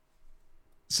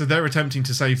 so they're attempting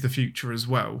to save the future as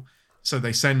well. So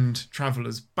they send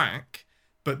Travelers back,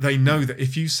 but they know that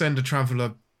if you send a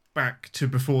Traveler back to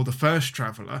before the first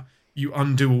Traveler, you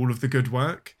undo all of the good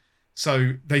work.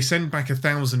 So they send back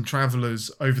 1,000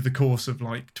 Travelers over the course of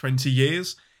like 20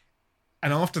 years.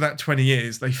 And after that 20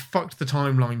 years, they fucked the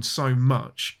timeline so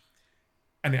much,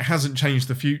 and it hasn't changed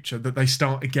the future, that they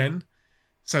start again.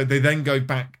 So they then go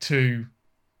back to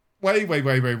way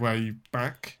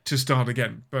back to start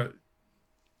again. But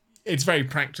it's very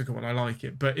practical and I like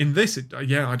it. But in this,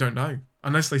 I don't know.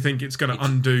 Unless they think it's going to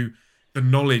undo the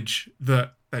knowledge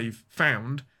that they've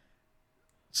found.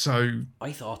 So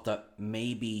I thought that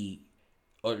maybe,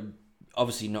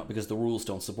 obviously not because the rules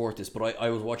don't support this, but I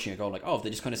was watching it going like, oh, they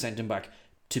just kind of sent him back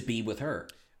to be with her.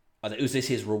 Was this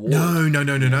his reward?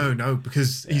 No,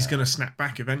 because he's going to snap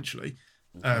back eventually.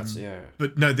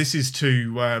 But no, this is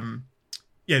to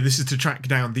track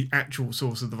down the actual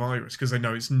source of the virus, because they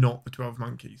know it's not the 12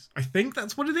 monkeys. I think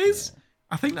that's what it is. Yeah.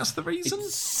 I think that's the reason. It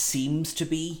seems to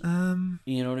be.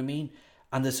 You know what I mean?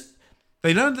 And there's.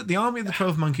 They learned that the army of the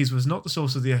 12 monkeys was not the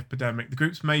source of the epidemic. The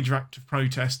group's major act of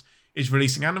protest is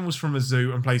releasing animals from a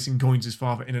zoo and placing Coins'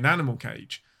 father in an animal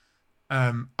cage.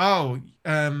 Coalish.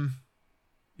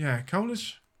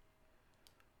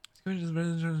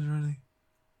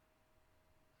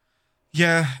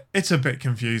 Yeah, it's a bit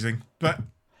confusing, but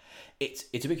it's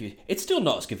a bit confusing. It's still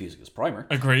not as confusing as Primer.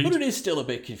 Agreed. But it is still a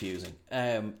bit confusing.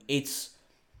 It's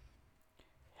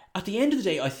at the end of the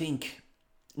day, I think,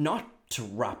 not to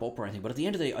wrap up or anything, but at the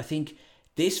end of the day, I think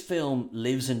this film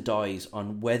lives and dies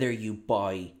on whether you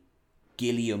buy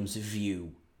Gilliam's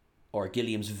view or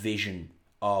Gilliam's vision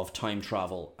of time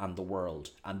travel and the world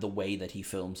and the way that he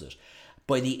films it.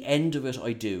 By the end of it,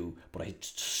 I do, but I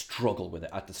struggle with it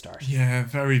at the start. Yeah,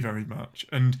 very, very much.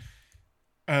 And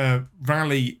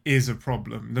Raleigh is a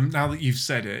problem. Now that you've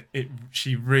said it,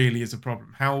 she really is a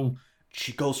problem. How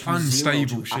she goes from unstable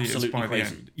zero to she is by crazy.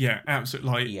 the end. Yeah,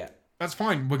 absolutely. That's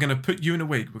fine. We're going to put you in a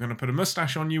wig. We're going to put a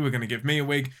mustache on you. We're going to give me a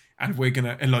wig, and we're going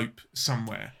to elope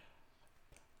somewhere.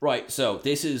 Right. So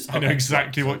this is. I know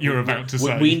exactly what you're about to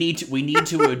say. We need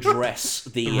to address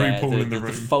the RuPaul in the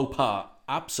room. faux pas.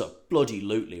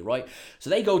 Absolutely, right? So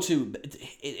they go to.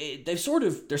 They're sort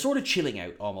of chilling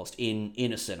out almost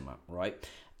in a cinema, right?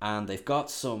 And they've got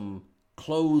some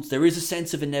clothes. There is a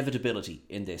sense of inevitability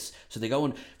in this. So they go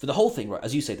in for the whole thing, right?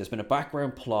 As you say, there's been a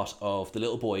background plot of the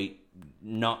little boy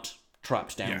not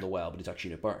trapped down the well, but he's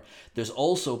actually in a bar. There's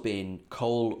also been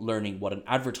Cole learning what an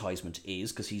advertisement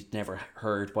is, because he's never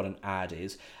heard what an ad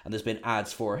is, and there's been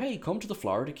ads for, hey, come to the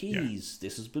Florida Keys,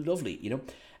 this has been lovely, you know.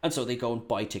 And so they go and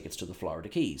buy tickets to the Florida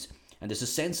Keys, and there's a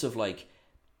sense of like,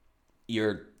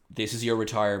 this is your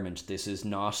retirement, this is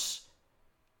not,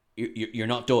 you're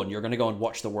not done, you're going to go and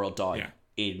watch the world die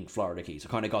in Florida Keys. I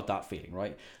kind of got that feeling,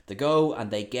 right? They go and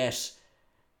they get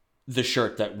the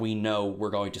shirt that we know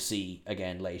we're going to see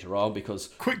again later on, because...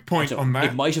 Quick point on that.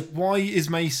 It might have... Why is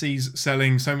Macy's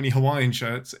selling so many Hawaiian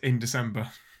shirts in December?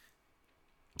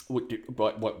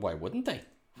 Why wouldn't they?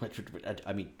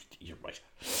 I mean, you're right.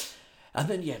 And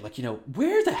then,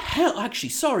 where the hell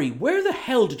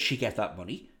did she get that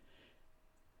money?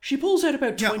 She pulls out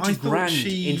about 20 grand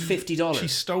in $50. She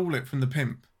stole it from the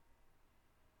pimp.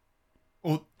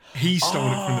 Or he stole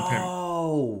it from the pimp.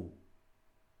 Oh.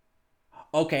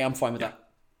 Okay, I'm fine with that.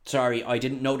 Sorry, I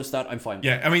didn't notice that. I'm fine with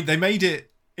that. I mean, they made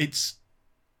it's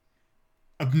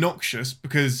obnoxious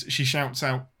because she shouts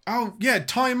out, oh, yeah,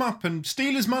 tie him up and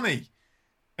steal his money.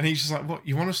 And he's just like, what,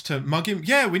 you want us to mug him?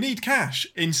 Yeah, we need cash.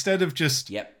 Instead of just,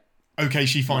 okay,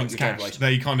 she finds cash. Right.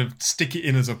 They kind of stick it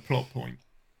in as a plot point.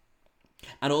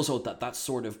 And also that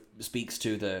sort of speaks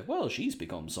to she's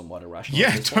become somewhat irrational.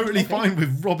 Yeah, totally fine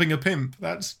with robbing a pimp.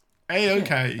 That's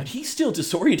A-okay. Yeah. And he's still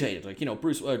disorientated. Like,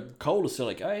 Bruce Cole is still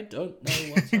like, I don't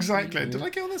know what's exactly. Did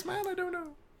I kill this man? I don't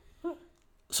know.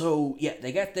 So,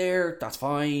 they get there. That's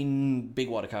fine. Big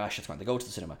wad of cash. That's fine. They go to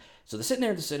the cinema. So they're sitting there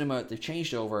in the cinema. They've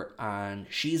changed over. And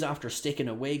she's after sticking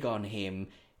a wig on him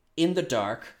in the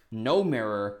dark. No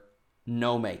mirror.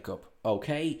 No makeup.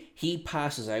 Okay? He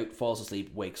passes out, falls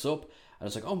asleep, wakes up. And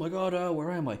it's like, oh my God,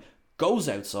 where am I? Goes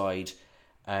outside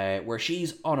where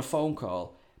she's on a phone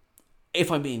call. If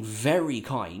I'm being very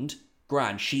kind,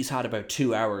 grand, she's had about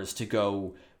 2 hours to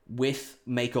go with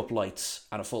makeup, lights,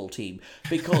 and a full team.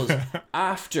 Because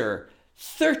after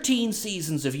 13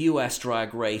 seasons of US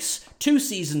Drag Race, 2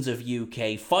 seasons of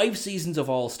UK, 5 seasons of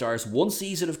All Stars, 1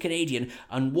 season of Canadian,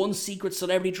 and 1 Secret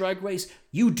Celebrity Drag Race,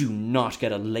 you do not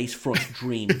get a lace front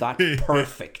dream that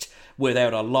perfect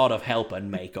without a lot of help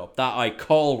and makeup. That I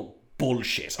call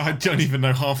bullshit. I don't even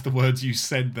know half the words you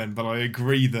said then, but I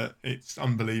agree that it's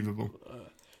unbelievable.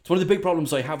 It's one of the big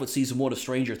problems I have with season 1 of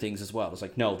Stranger Things as well. It's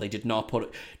like, no, they did not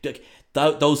put it...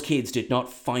 Those kids did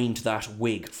not find that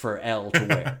wig for Elle to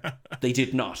wear. They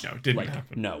did not. No, it didn't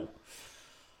happen. No.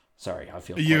 Sorry, I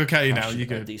feel. Are you okay now? You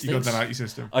good? You got that out of your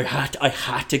system. I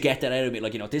had to get that out of me.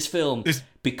 Like, this film,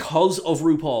 because of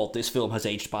RuPaul, this film has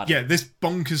aged badly. Yeah, this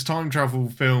bonkers time travel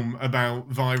film about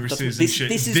viruses and shit.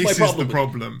 This is the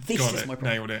problem. This got is it. my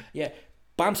problem. Nailed it. Yeah,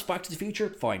 Bam's Back to the Future,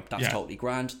 fine. That's totally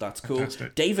grand. That's cool.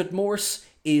 Fantastic. David Morse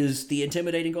is the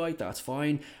intimidating guy. That's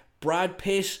fine. Brad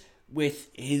Pitt with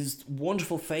his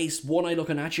wonderful face, one eye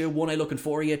looking at you, one eye looking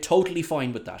for you, totally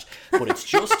fine with that. But it's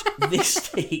just this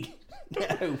thing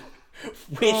now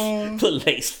with the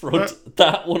lace front.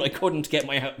 That one I couldn't get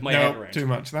my head around. Too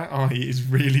much. That eye is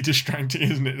really distracting,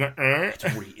 isn't it?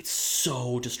 It's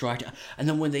so distracting. And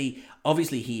then when they,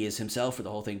 obviously he is himself for the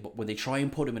whole thing, but when they try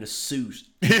and put him in a suit,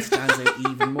 it stands out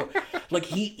even more. Like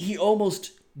he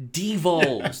almost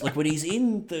devolves. Like when he's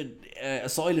in the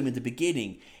asylum in the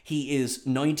beginning, he is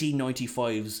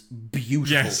 1995's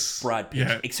beautiful Brad Pitt.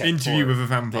 Yeah, except Interview for with a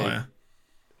Vampire.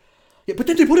 Yeah, but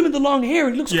then they put him in the long hair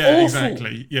and he looks awful. Yeah,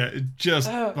 exactly. Yeah, just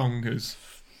bonkers.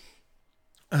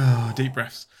 Oh, deep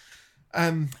breaths.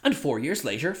 And 4 years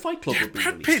later, Fight Club would be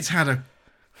Brad released. Pitt's had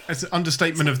it's an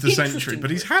understatement of the century,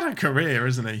 but he's had a career,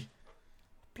 hasn't he?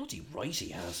 Bloody right he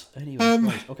has. Anyway,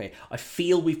 right, okay. I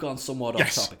feel we've gone somewhat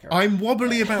off topic here. I'm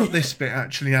wobbly about this bit,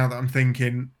 actually, now that I'm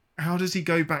thinking, how does he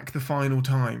go back the final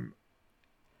time?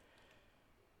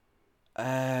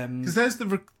 Because there's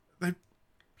they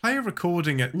play a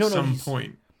recording at some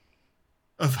point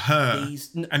of her,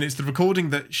 and it's the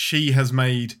recording that she has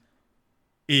made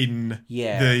in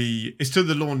it's to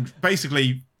the laundry.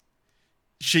 Basically,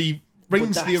 she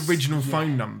rings the original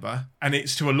phone number, and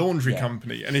it's to a laundry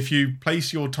company. And if you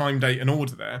place your time, date, and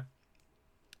order there,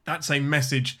 that's a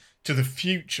message to the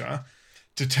future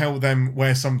to tell them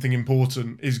where something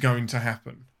important is going to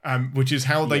happen, which is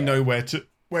how they know where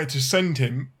to send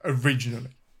him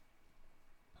originally.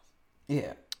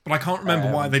 Yeah. But I can't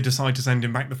remember why they decide to send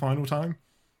him back the final time.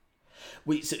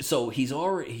 So he's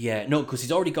already... Yeah, no, because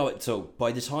he's already got it. So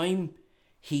by the time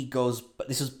he goes... But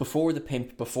this is before the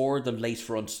pimp, before the lace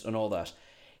front and all that.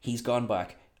 He's gone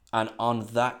back. And on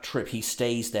that trip, he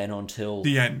stays then until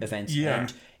the end. Events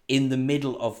end. In the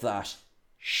middle of that,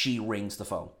 she rings the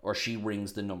phone. Or she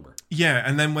rings the number. Yeah,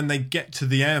 and then when they get to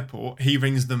the airport, he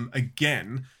rings them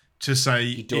again to say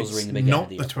it's not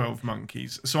the 12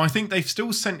 monkeys. So I think they've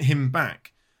still sent him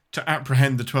back to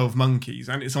apprehend the 12 monkeys,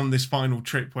 and it's on this final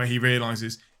trip where he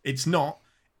realises it's not.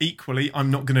 Equally,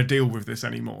 I'm not going to deal with this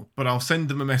anymore, but I'll send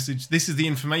them a message. This is the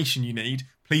information you need.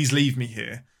 Please leave me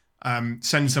here.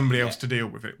 Send somebody else to deal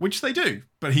with it, which they do,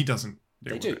 but he doesn't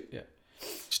deal with it. Yeah.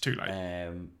 It's too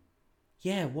late.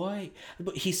 Yeah, why?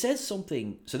 But he says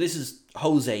something. So this is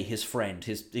Jose, his friend,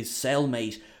 his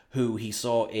cellmate, who he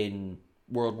saw in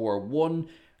World War One.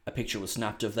 A picture was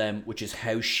snapped of them, which is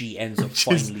how she ends up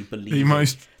finally believing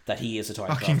that he is a time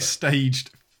fucking traveler. Staged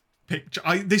picture.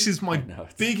 This is my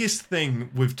biggest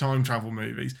thing with time travel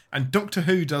movies, and Doctor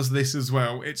Who does this as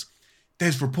well.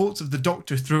 There's reports of the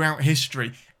Doctor throughout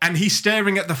history, and he's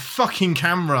staring at the fucking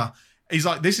camera. He's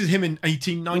like, this is him in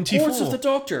 1894. Reports of the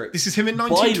Doctor. This is him in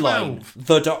 1912.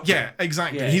 The Doctor. Yeah,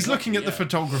 exactly. He's looking at the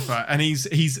photographer, and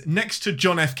he's next to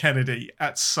John F. Kennedy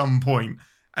at some point.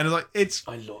 And it's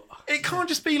like, it can't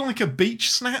just be like a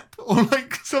beach snap or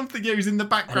like something. He's in the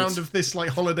background of this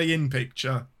like Holiday Inn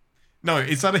picture. No,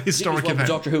 it's at a historic event.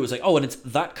 Doctor Who was like, and it's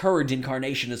that current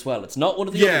incarnation as well. It's not one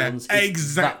of the other ones. It's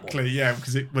exactly. Yeah,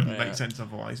 because it wouldn't make sense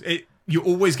otherwise. You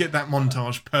always get that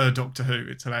montage per Doctor Who.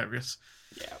 It's hilarious.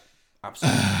 Yeah,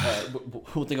 absolutely.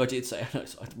 One thing I did say,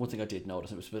 one thing I did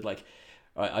notice, it was a bit like,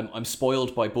 I'm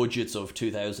spoiled by budgets of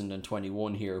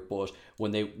 2021 here, but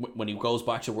when he goes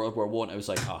back to World War One, I was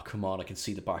like, oh come on, I can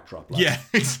see the backdrop. Yeah,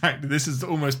 exactly. This is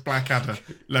almost Blackadder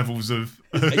levels of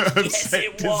yes,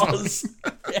 it was.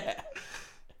 Yeah.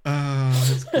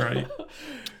 That's great.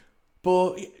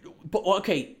 But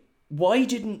okay, why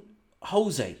didn't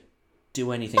Jose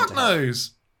do anything? Fuck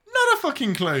knows. Not a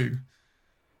fucking clue.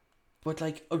 But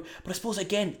I suppose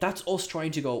again, that's us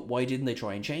trying to go, why didn't they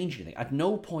try and change anything? At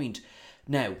no point.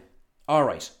 Now, all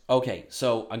right, okay,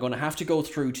 so I'm going to have to go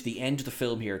through to the end of the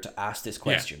film here to ask this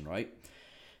question, right?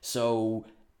 So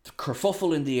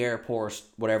kerfuffle in the airport,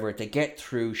 whatever, they get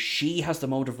through. She has the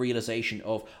moment of realization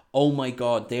of, oh my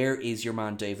god, there is your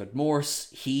man David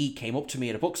Morse. He came up to me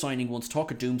at a book signing once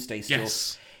talking doomsday stuff.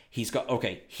 Yes. He's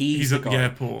He's at the guy.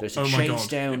 airport. There's a Oh my chase god,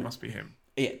 down. it must be him.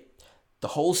 Yeah. The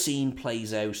whole scene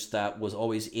plays out that was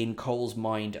always in Cole's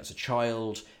mind as a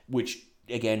child, which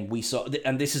again we saw,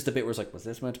 and this is the bit where it's like, was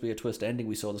this meant to be a twist ending?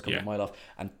 We saw this coming a mile off,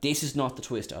 and this is not the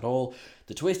twist at all.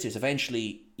 The twist is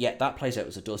eventually, that plays out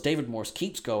as it does. David Morse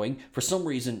keeps going. For some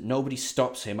reason, nobody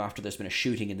stops him after there's been a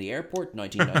shooting in the airport,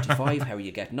 1995. How are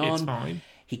you getting on? It's fine.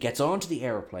 He gets onto the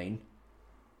aeroplane,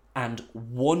 and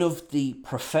one of the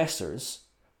professors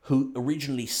who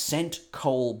originally sent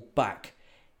Cole back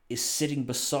is sitting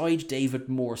beside David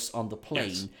Morse on the plane.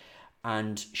 Yes.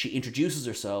 And she introduces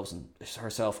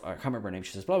herself, I can't remember her name,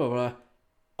 she says, blah, blah, blah,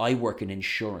 I work in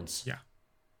insurance. Yeah.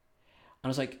 And I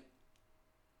was like,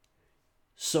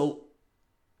 so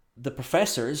the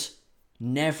professors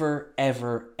never,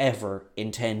 ever, ever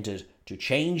intended to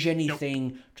change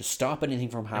anything, to stop anything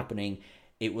from happening.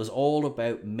 It was all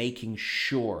about making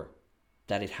sure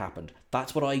that it happened.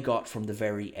 That's what I got from the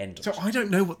very end of So it. I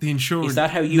don't know what the insurance... Is that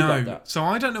how you got that? So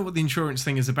I don't know what the insurance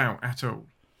thing is about at all.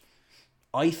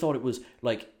 I thought it was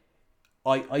like,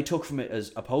 I took from it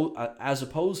as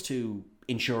opposed to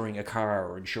insuring a car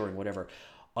or insuring whatever.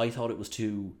 I thought it was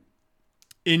to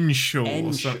Ensure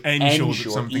that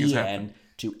something has happened.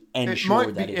 To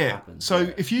ensure that it yeah. happens. So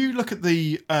Yeah. if you look at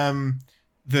the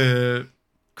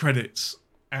credits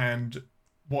and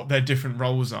what their different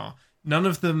roles are, none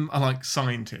of them are like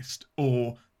scientist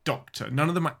or doctor. None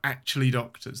of them are actually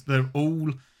doctors. They're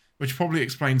all, which probably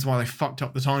explains why they fucked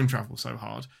up the time travel so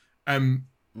hard.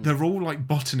 They're all like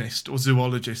botanists or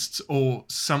zoologists or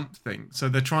something. So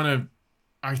they're trying to,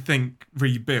 I think,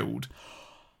 rebuild.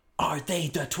 Are they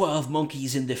the 12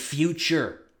 monkeys in the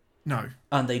future? No.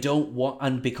 And they don't want,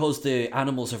 and because the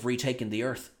animals have retaken the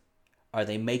earth, are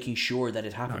they making sure that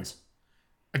it happens?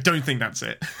 I don't think that's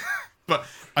it. But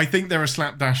I think they're a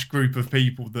slapdash group of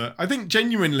people that I think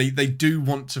genuinely they do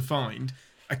want to find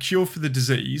a cure for the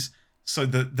disease so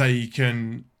that they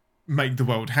can make the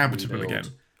world habitable Rebuild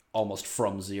again. almost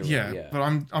from zero. Yeah, but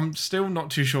I'm still not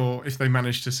too sure if they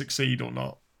managed to succeed or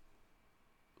not.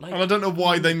 Like, And I don't know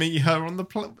why they meet her on the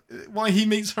why he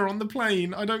meets her on the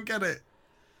plane. I don't get it.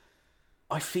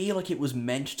 I feel like it was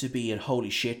meant to be a holy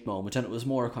shit moment, and it was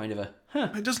more kind of a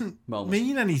It doesn't moment.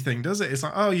 mean anything, does it? It's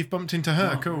like, oh, you've bumped into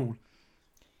her. No. Cool.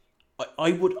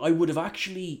 I would have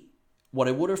actually, what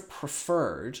I would have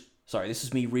preferred, sorry, this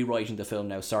is me rewriting the film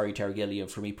now, sorry Terry Gilliam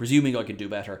for me presuming I can do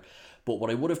better, but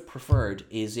what I would have preferred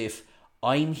is if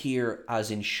I'm here as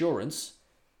insurance,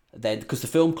 then, because the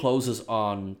film closes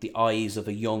on the eyes of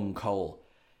a young Cole,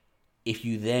 if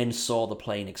you then saw the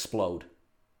plane explode,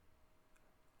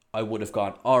 I would have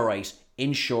gone, all right,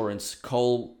 insurance,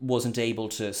 Cole wasn't able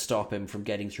to stop him from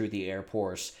getting through the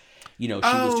airport. You know,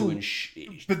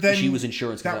 but then she was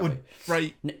insurance. that would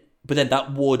break. But then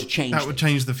that would change. That would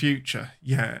change the future.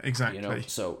 Yeah, exactly. You know,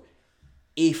 so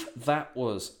if that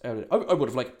was, I would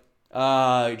have like,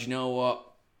 do you know what?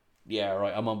 Yeah,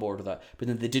 right, I'm on board with that. But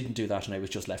then they didn't do that, and I was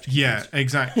just left confused. Yeah,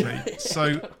 exactly.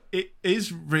 So it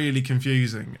is really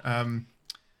confusing.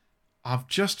 I've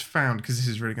just found, because this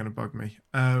is really going to bug me.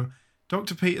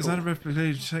 Dr. Peters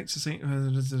takes a seat.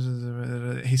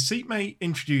 His seatmate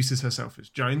introduces herself as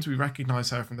Jones. We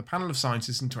recognise her from the panel of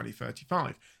scientists in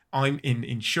 2035. I'm in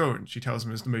insurance, she tells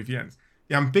him as the movie ends.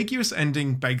 The ambiguous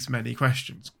ending begs many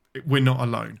questions. We're not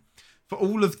alone. For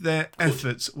all of their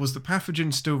efforts, was the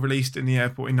pathogen still released in the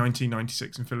airport in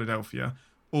 1996 in Philadelphia?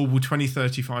 Or will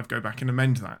 2035 go back and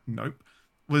amend that? Nope.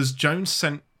 Was Jones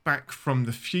sent back from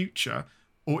the future?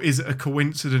 Or is it a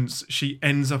coincidence she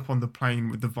ends up on the plane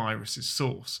with the virus's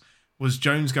source? Was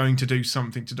Jones going to do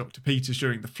something to Dr. Peters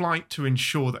during the flight to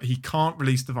ensure that he can't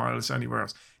release the virus anywhere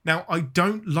else? Now, I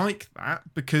don't like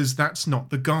that because that's not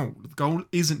the goal. The goal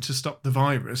isn't to stop the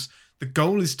virus. The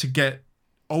goal is to get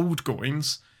old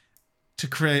Goins to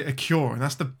create a cure. And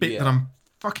that's the bit that I'm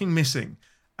fucking missing.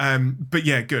 But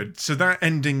yeah, good. So that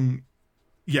ending,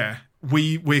 yeah,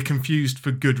 we're confused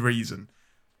for good reason.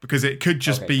 Because it could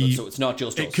just be... Good. So it's not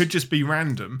just It us. could just be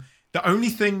random. The only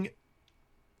thing...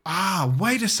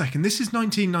 wait a second. This is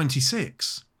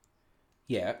 1996.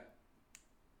 Yeah.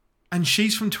 And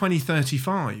she's from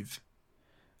 2035.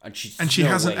 And she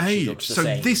hasn't aged. So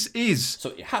this is... So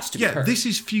it has to be her. Yeah, this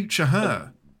is future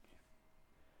her.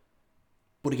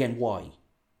 But again, why?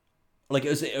 Like,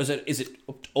 is it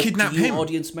up Kidnap to you, him.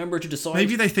 audience member, to decide?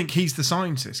 Maybe they think he's the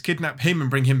scientist. Kidnap him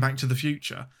and bring him back to the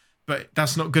future. But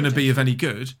that's not going to be of any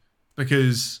good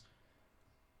because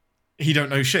he don't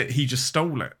know shit. He just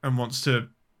stole it and wants to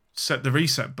set the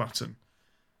reset button.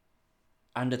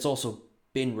 and it's also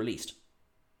been released.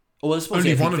 Oh, well, I suppose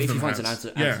Only if one of he them finds has.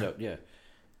 an antidote,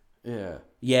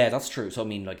 yeah, that's true. So I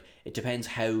mean, like, it depends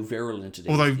how virulent it is.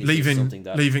 Although If it's something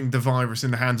leaving the virus in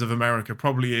the hands of America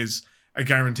probably is a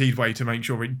guaranteed way to make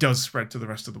sure it does spread to the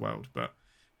rest of the world. But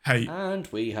hey, and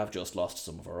we have just lost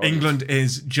some of our audience. England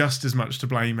is just as much to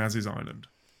blame as is Ireland.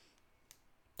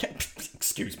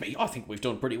 Excuse me, I think we've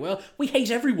done pretty well. We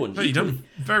hate everyone. No, you don't.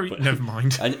 Never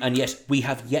mind. And yet we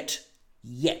have yet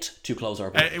to close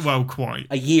our borders. Well, quite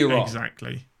a year on.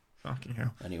 Exactly. Fucking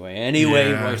hell. Anyway,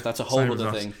 Yeah, right, that's a whole same other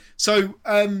as us. thing. So,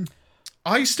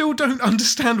 I still don't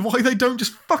understand why they don't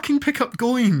just fucking pick up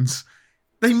Goins.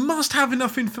 They must have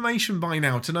enough information by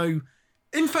now to know.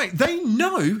 In fact, they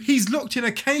know he's locked in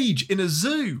a cage in a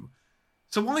zoo.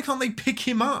 So why can't they pick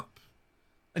him up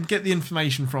and get the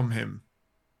information from him?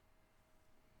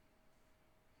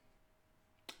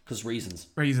 Because reasons.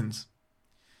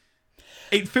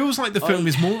 It feels like the film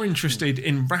is more interested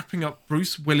in wrapping up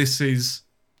Bruce Willis's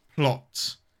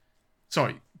plot.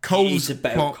 Sorry, Cole's It's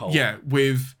about plot. Cole. Yeah,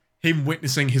 with him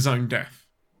witnessing his own death.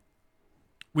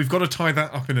 We've got to tie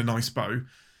that up in a nice bow,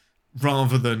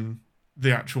 rather than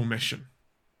the actual mission.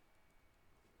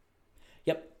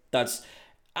 Yep,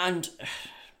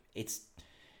 it's,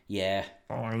 yeah,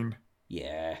 Fine.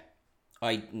 yeah,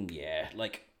 I don't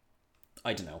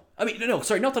know. I mean, no,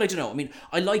 sorry, not that I don't know. I mean,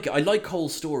 I like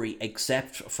Cole's story,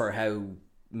 except for how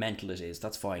mental it is.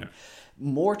 That's fine. Yeah.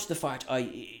 More to the fact, not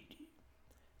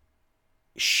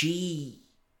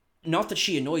that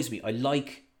she annoys me. I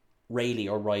like Riley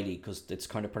or Riley, because it's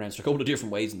kind of pronounced a couple of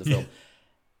different ways in the film.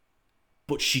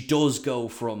 But she does go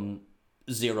from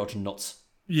zero to nuts.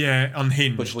 Yeah,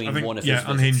 unhinged. Between I think, one of his yeah,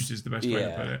 visits. unhinged is the best way to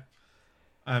Yeah. put it.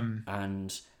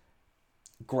 And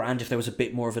grand if there was a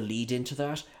bit more of a lead into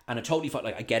that, and I totally felt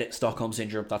like, I get it, Stockholm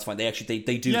syndrome, that's fine. They address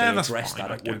that's fine,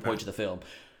 that I at get one point that. of the film.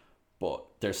 But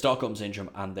there's Stockholm syndrome,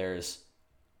 and there's,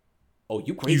 oh,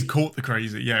 you crazy. He's caught the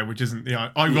crazy, yeah, which isn't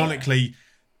the ironically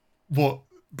what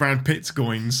Brad Pitt's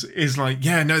Goins is like.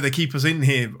 Yeah, no, they keep us in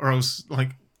here, or else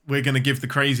like we're going to give the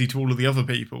crazy to all of the other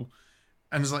people.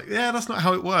 And it's like, yeah, that's not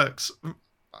how it works,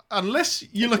 unless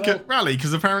you look at Raleigh,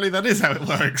 because apparently that is how it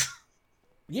works.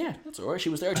 Yeah, that's alright. She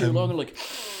was there too long, and like,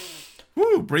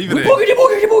 Woo, breathing in.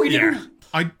 boogity. Yeah.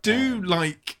 I do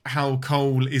like how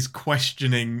Cole is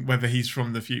questioning whether he's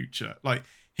from the future. Like,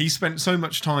 he spent so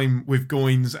much time with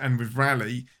Goins and with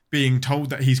Raleigh being told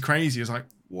that he's crazy. It's like,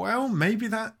 well, maybe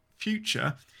that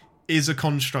future is a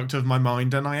construct of my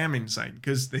mind and I am insane,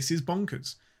 because this is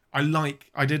bonkers. I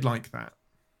did like that.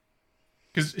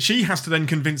 Because she has to then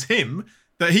convince him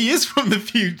that he is from the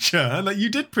future. Like, you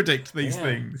did predict these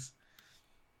things.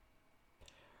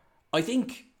 I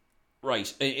think,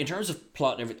 right, in terms of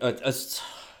plot and everything,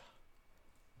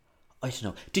 I don't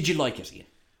know. Did you like it, Ian?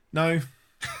 No.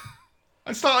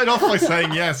 I started off by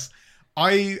saying yes.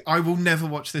 I will never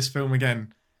watch this film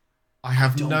again. I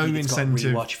have Don't no think it's got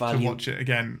incentive rewatch to value. watch it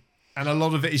again. And a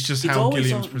lot of it is just It's how always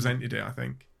Gilliam's on- presented it, I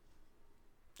think.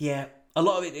 Yeah, a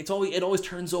lot of it. It always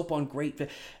turns up on great.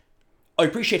 I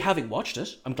appreciate having watched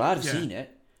it. I'm glad I've seen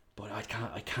it, but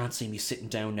I can't see me sitting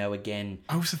down now again.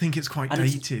 I also think it's quite And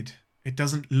it's- dated. It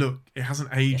hasn't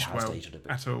aged has well dated a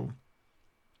bit. at all.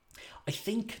 I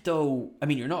think though, I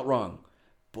mean, you're not wrong,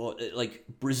 but like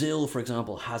Brazil, for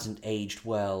example, hasn't aged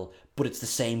well, but it's the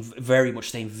same, very much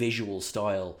same visual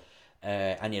style,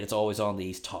 and yet it's always on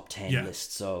these top 10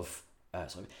 lists of.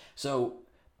 So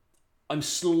I'm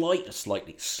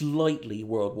slightly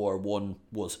World War One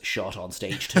was shot on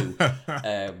stage too.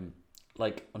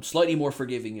 Like, I'm slightly more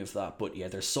forgiving of that, but yeah,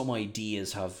 there's some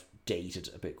ideas have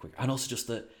dated a bit quicker, and also just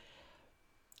the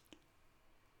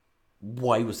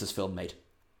why was this film made?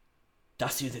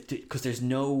 That's the because there's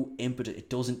no impetus. It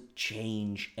doesn't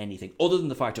change anything other than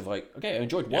the fact of like, okay, I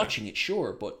enjoyed watching it,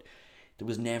 sure, but there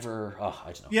was never. Oh,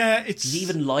 I don't know. Yeah, it's He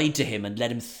even lied to him and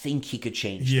let him think he could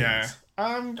change yeah. things.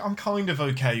 I'm kind of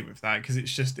okay with that, because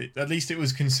it's just at least it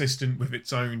was consistent with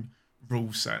its own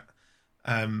rule set.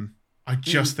 I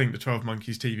just think the 12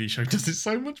 Monkeys TV show does it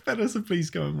so much better. So please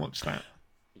go and watch that.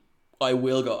 I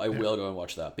will go and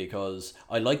watch that, because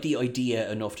I like the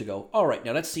idea enough to go, all right,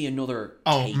 now let's see another.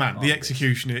 Oh take man, on the this.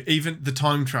 execution, even the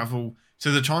time travel.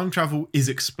 So the time travel is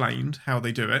explained how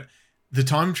they do it. The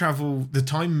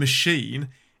time machine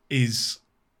is,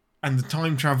 and the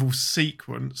time travel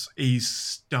sequence is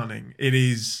stunning. It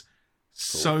is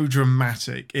so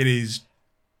dramatic. It is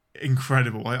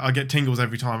incredible. I get tingles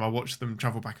every time I watch them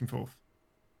travel back and forth.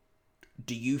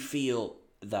 Do you feel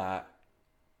that?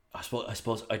 I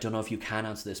suppose I don't know if you can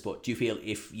answer this, but do you feel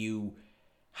if you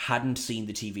hadn't seen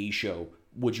the TV show,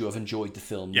 would you have enjoyed the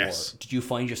film Yes. more? Did you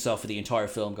find yourself for the entire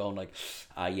film going like,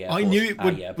 yeah, I knew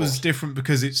it was different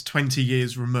because it's 20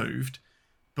 years removed,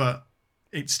 but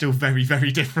it's still very,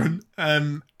 very different.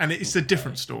 And it's a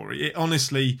different story.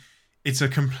 It's a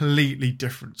completely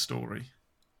different story.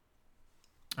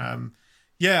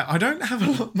 Yeah, I don't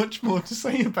have much more to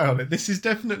say about it. This is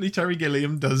definitely Terry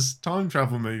Gilliam does time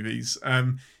travel movies.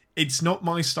 It's not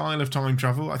my style of time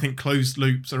travel. I think closed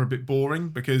loops are a bit boring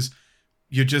because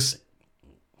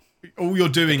all you're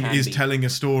doing is telling a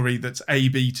story that's A,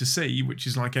 B to C, which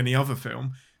is like any other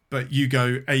film, but you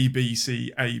go A, B,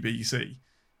 C, A, B, C.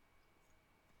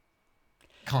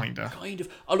 Kind of.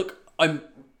 Oh, look,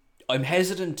 I'm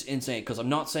hesitant in saying, because I'm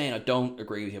not saying I don't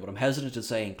agree with you, but I'm hesitant in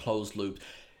saying closed loop.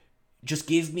 Just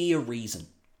give me a reason.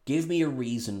 Give me a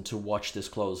reason to watch this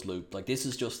closed loop. Like, this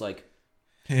is just like,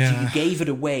 yeah. So you gave it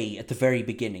away at the very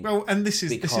beginning. Well, and this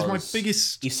is my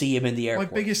biggest. You see him in the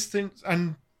airport. My biggest thing,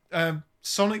 and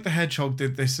Sonic the Hedgehog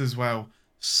did this as well.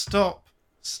 Stop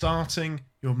starting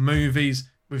your movies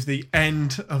with the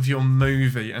end of your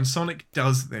movie, and Sonic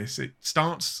does this. It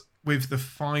starts with the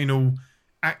final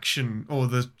action or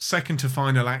the second to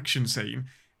final action scene,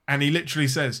 and he literally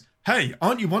says, "Hey,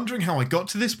 aren't you wondering how I got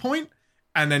to this point?"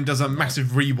 And then does a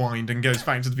massive rewind and goes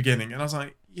back to the beginning. And I was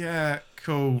like, "Yeah,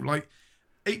 cool." Like,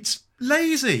 it's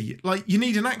lazy. Like, you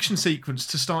need an action sequence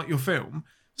to start your film,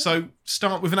 so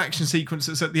start with an action sequence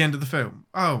that's at the end of the film.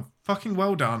 Oh, fucking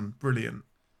well done, brilliant.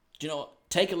 Do you know what?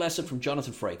 Take a lesson from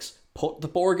Jonathan Frakes. Put the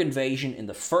Borg invasion in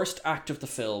the first act of the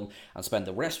film and spend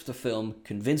the rest of the film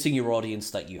convincing your audience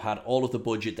that you had all of the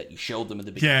budget that you showed them in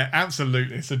the beginning. Yeah,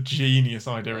 absolutely. It's a genius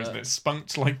idea, isn't it?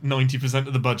 Spunked like 90%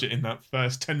 of the budget in that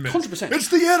first 10 minutes. 100%. It's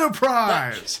the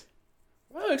Enterprise!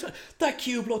 That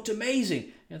cube looked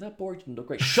amazing. Yeah, that Borg didn't look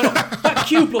great. Shut up. That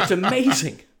cube looked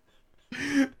amazing.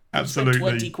 Absolutely.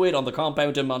 Spent 20 quid on the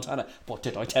compound in Montana. What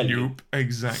did I tell you? Nope,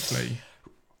 exactly.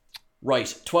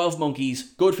 Right, 12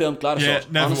 Monkeys, good film, glad I saw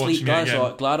it. Never Honestly, watching glad it I saw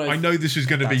again. it. Glad I know this is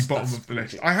going to be bottom of the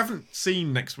list. okay. I haven't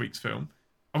seen next week's film.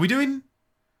 Are we doing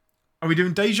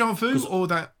Deja Vu or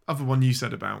that other one you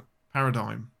said about?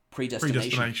 Paradigm?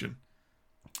 Predestination.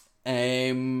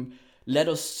 Let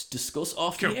us discuss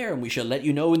off the air and we shall let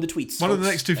you know in the tweets. One of the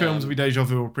next two films will be Deja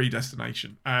Vu or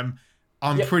Predestination. I'm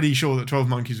pretty sure that 12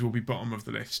 Monkeys will be bottom of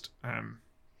the list. I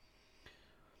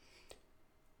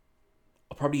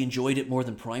probably enjoyed it more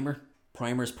than Primer.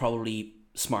 Primer's probably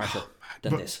smarter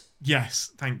than this.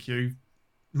 Yes, thank you.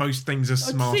 Most things are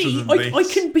smarter than this. I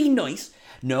can be nice.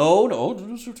 No.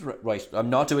 Right, I'm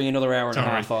not doing another hour and a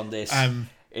half on this.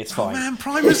 It's fine. Oh man,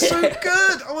 Primer's so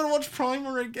good. I want to watch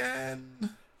Primer again.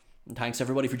 And thanks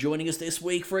everybody for joining us this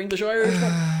week for English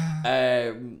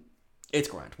Irishman. It's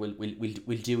grand.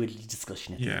 We'll do a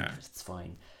discussion at the end. It's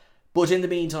fine. But in the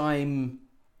meantime,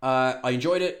 I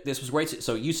enjoyed it. This was great.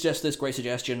 So you suggested this, great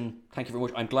suggestion. Thank you very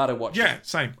much. I'm glad I watched it. Yeah,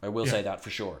 same. I will say that for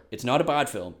sure. It's not a bad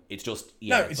film. It's just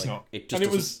no, it's not. It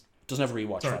just doesn't have a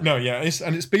rewatch. Sorry, no, yeah,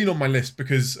 it's been on my list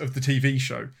because of the TV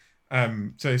show.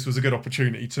 So this was a good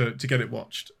opportunity to get it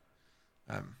watched.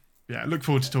 Yeah, I look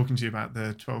forward to talking to you about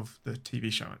the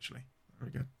TV show actually.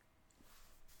 Very good.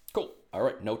 Cool. All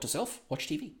right. Note to self: watch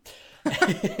TV.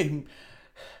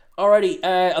 Alrighty,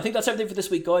 I think that's everything for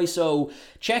this week, guys. So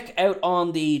check out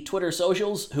on the Twitter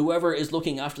socials. Whoever is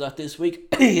looking after that this week,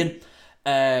 Ian,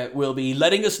 will be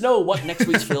letting us know what next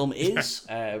week's film is.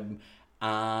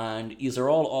 And these are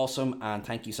all awesome. And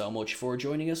thank you so much for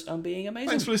joining us and being amazing.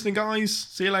 Thanks for listening, guys.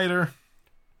 See you later.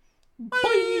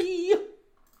 Bye.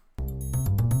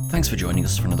 Thanks for joining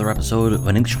us for another episode of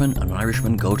An Englishman and an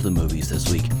Irishman Go to the Movies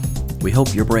this week. We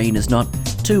hope your brain is not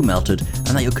too melted and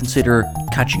that you'll consider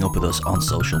catching up with us on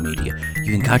social media.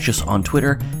 You can catch us on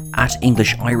Twitter at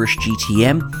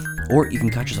EnglishIrishGTM, or you can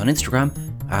catch us on Instagram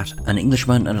at An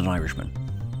Englishman and an Irishman.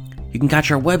 You can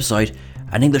catch our website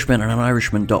at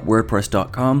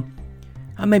EnglishmanandAnIrishman.wordpress.com,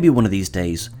 and maybe one of these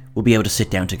days we'll be able to sit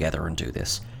down together and do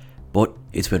this. But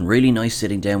it's been really nice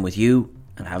sitting down with you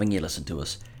and having you listen to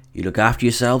us. You look after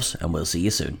yourselves and we'll see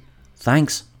you soon.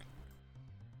 Thanks.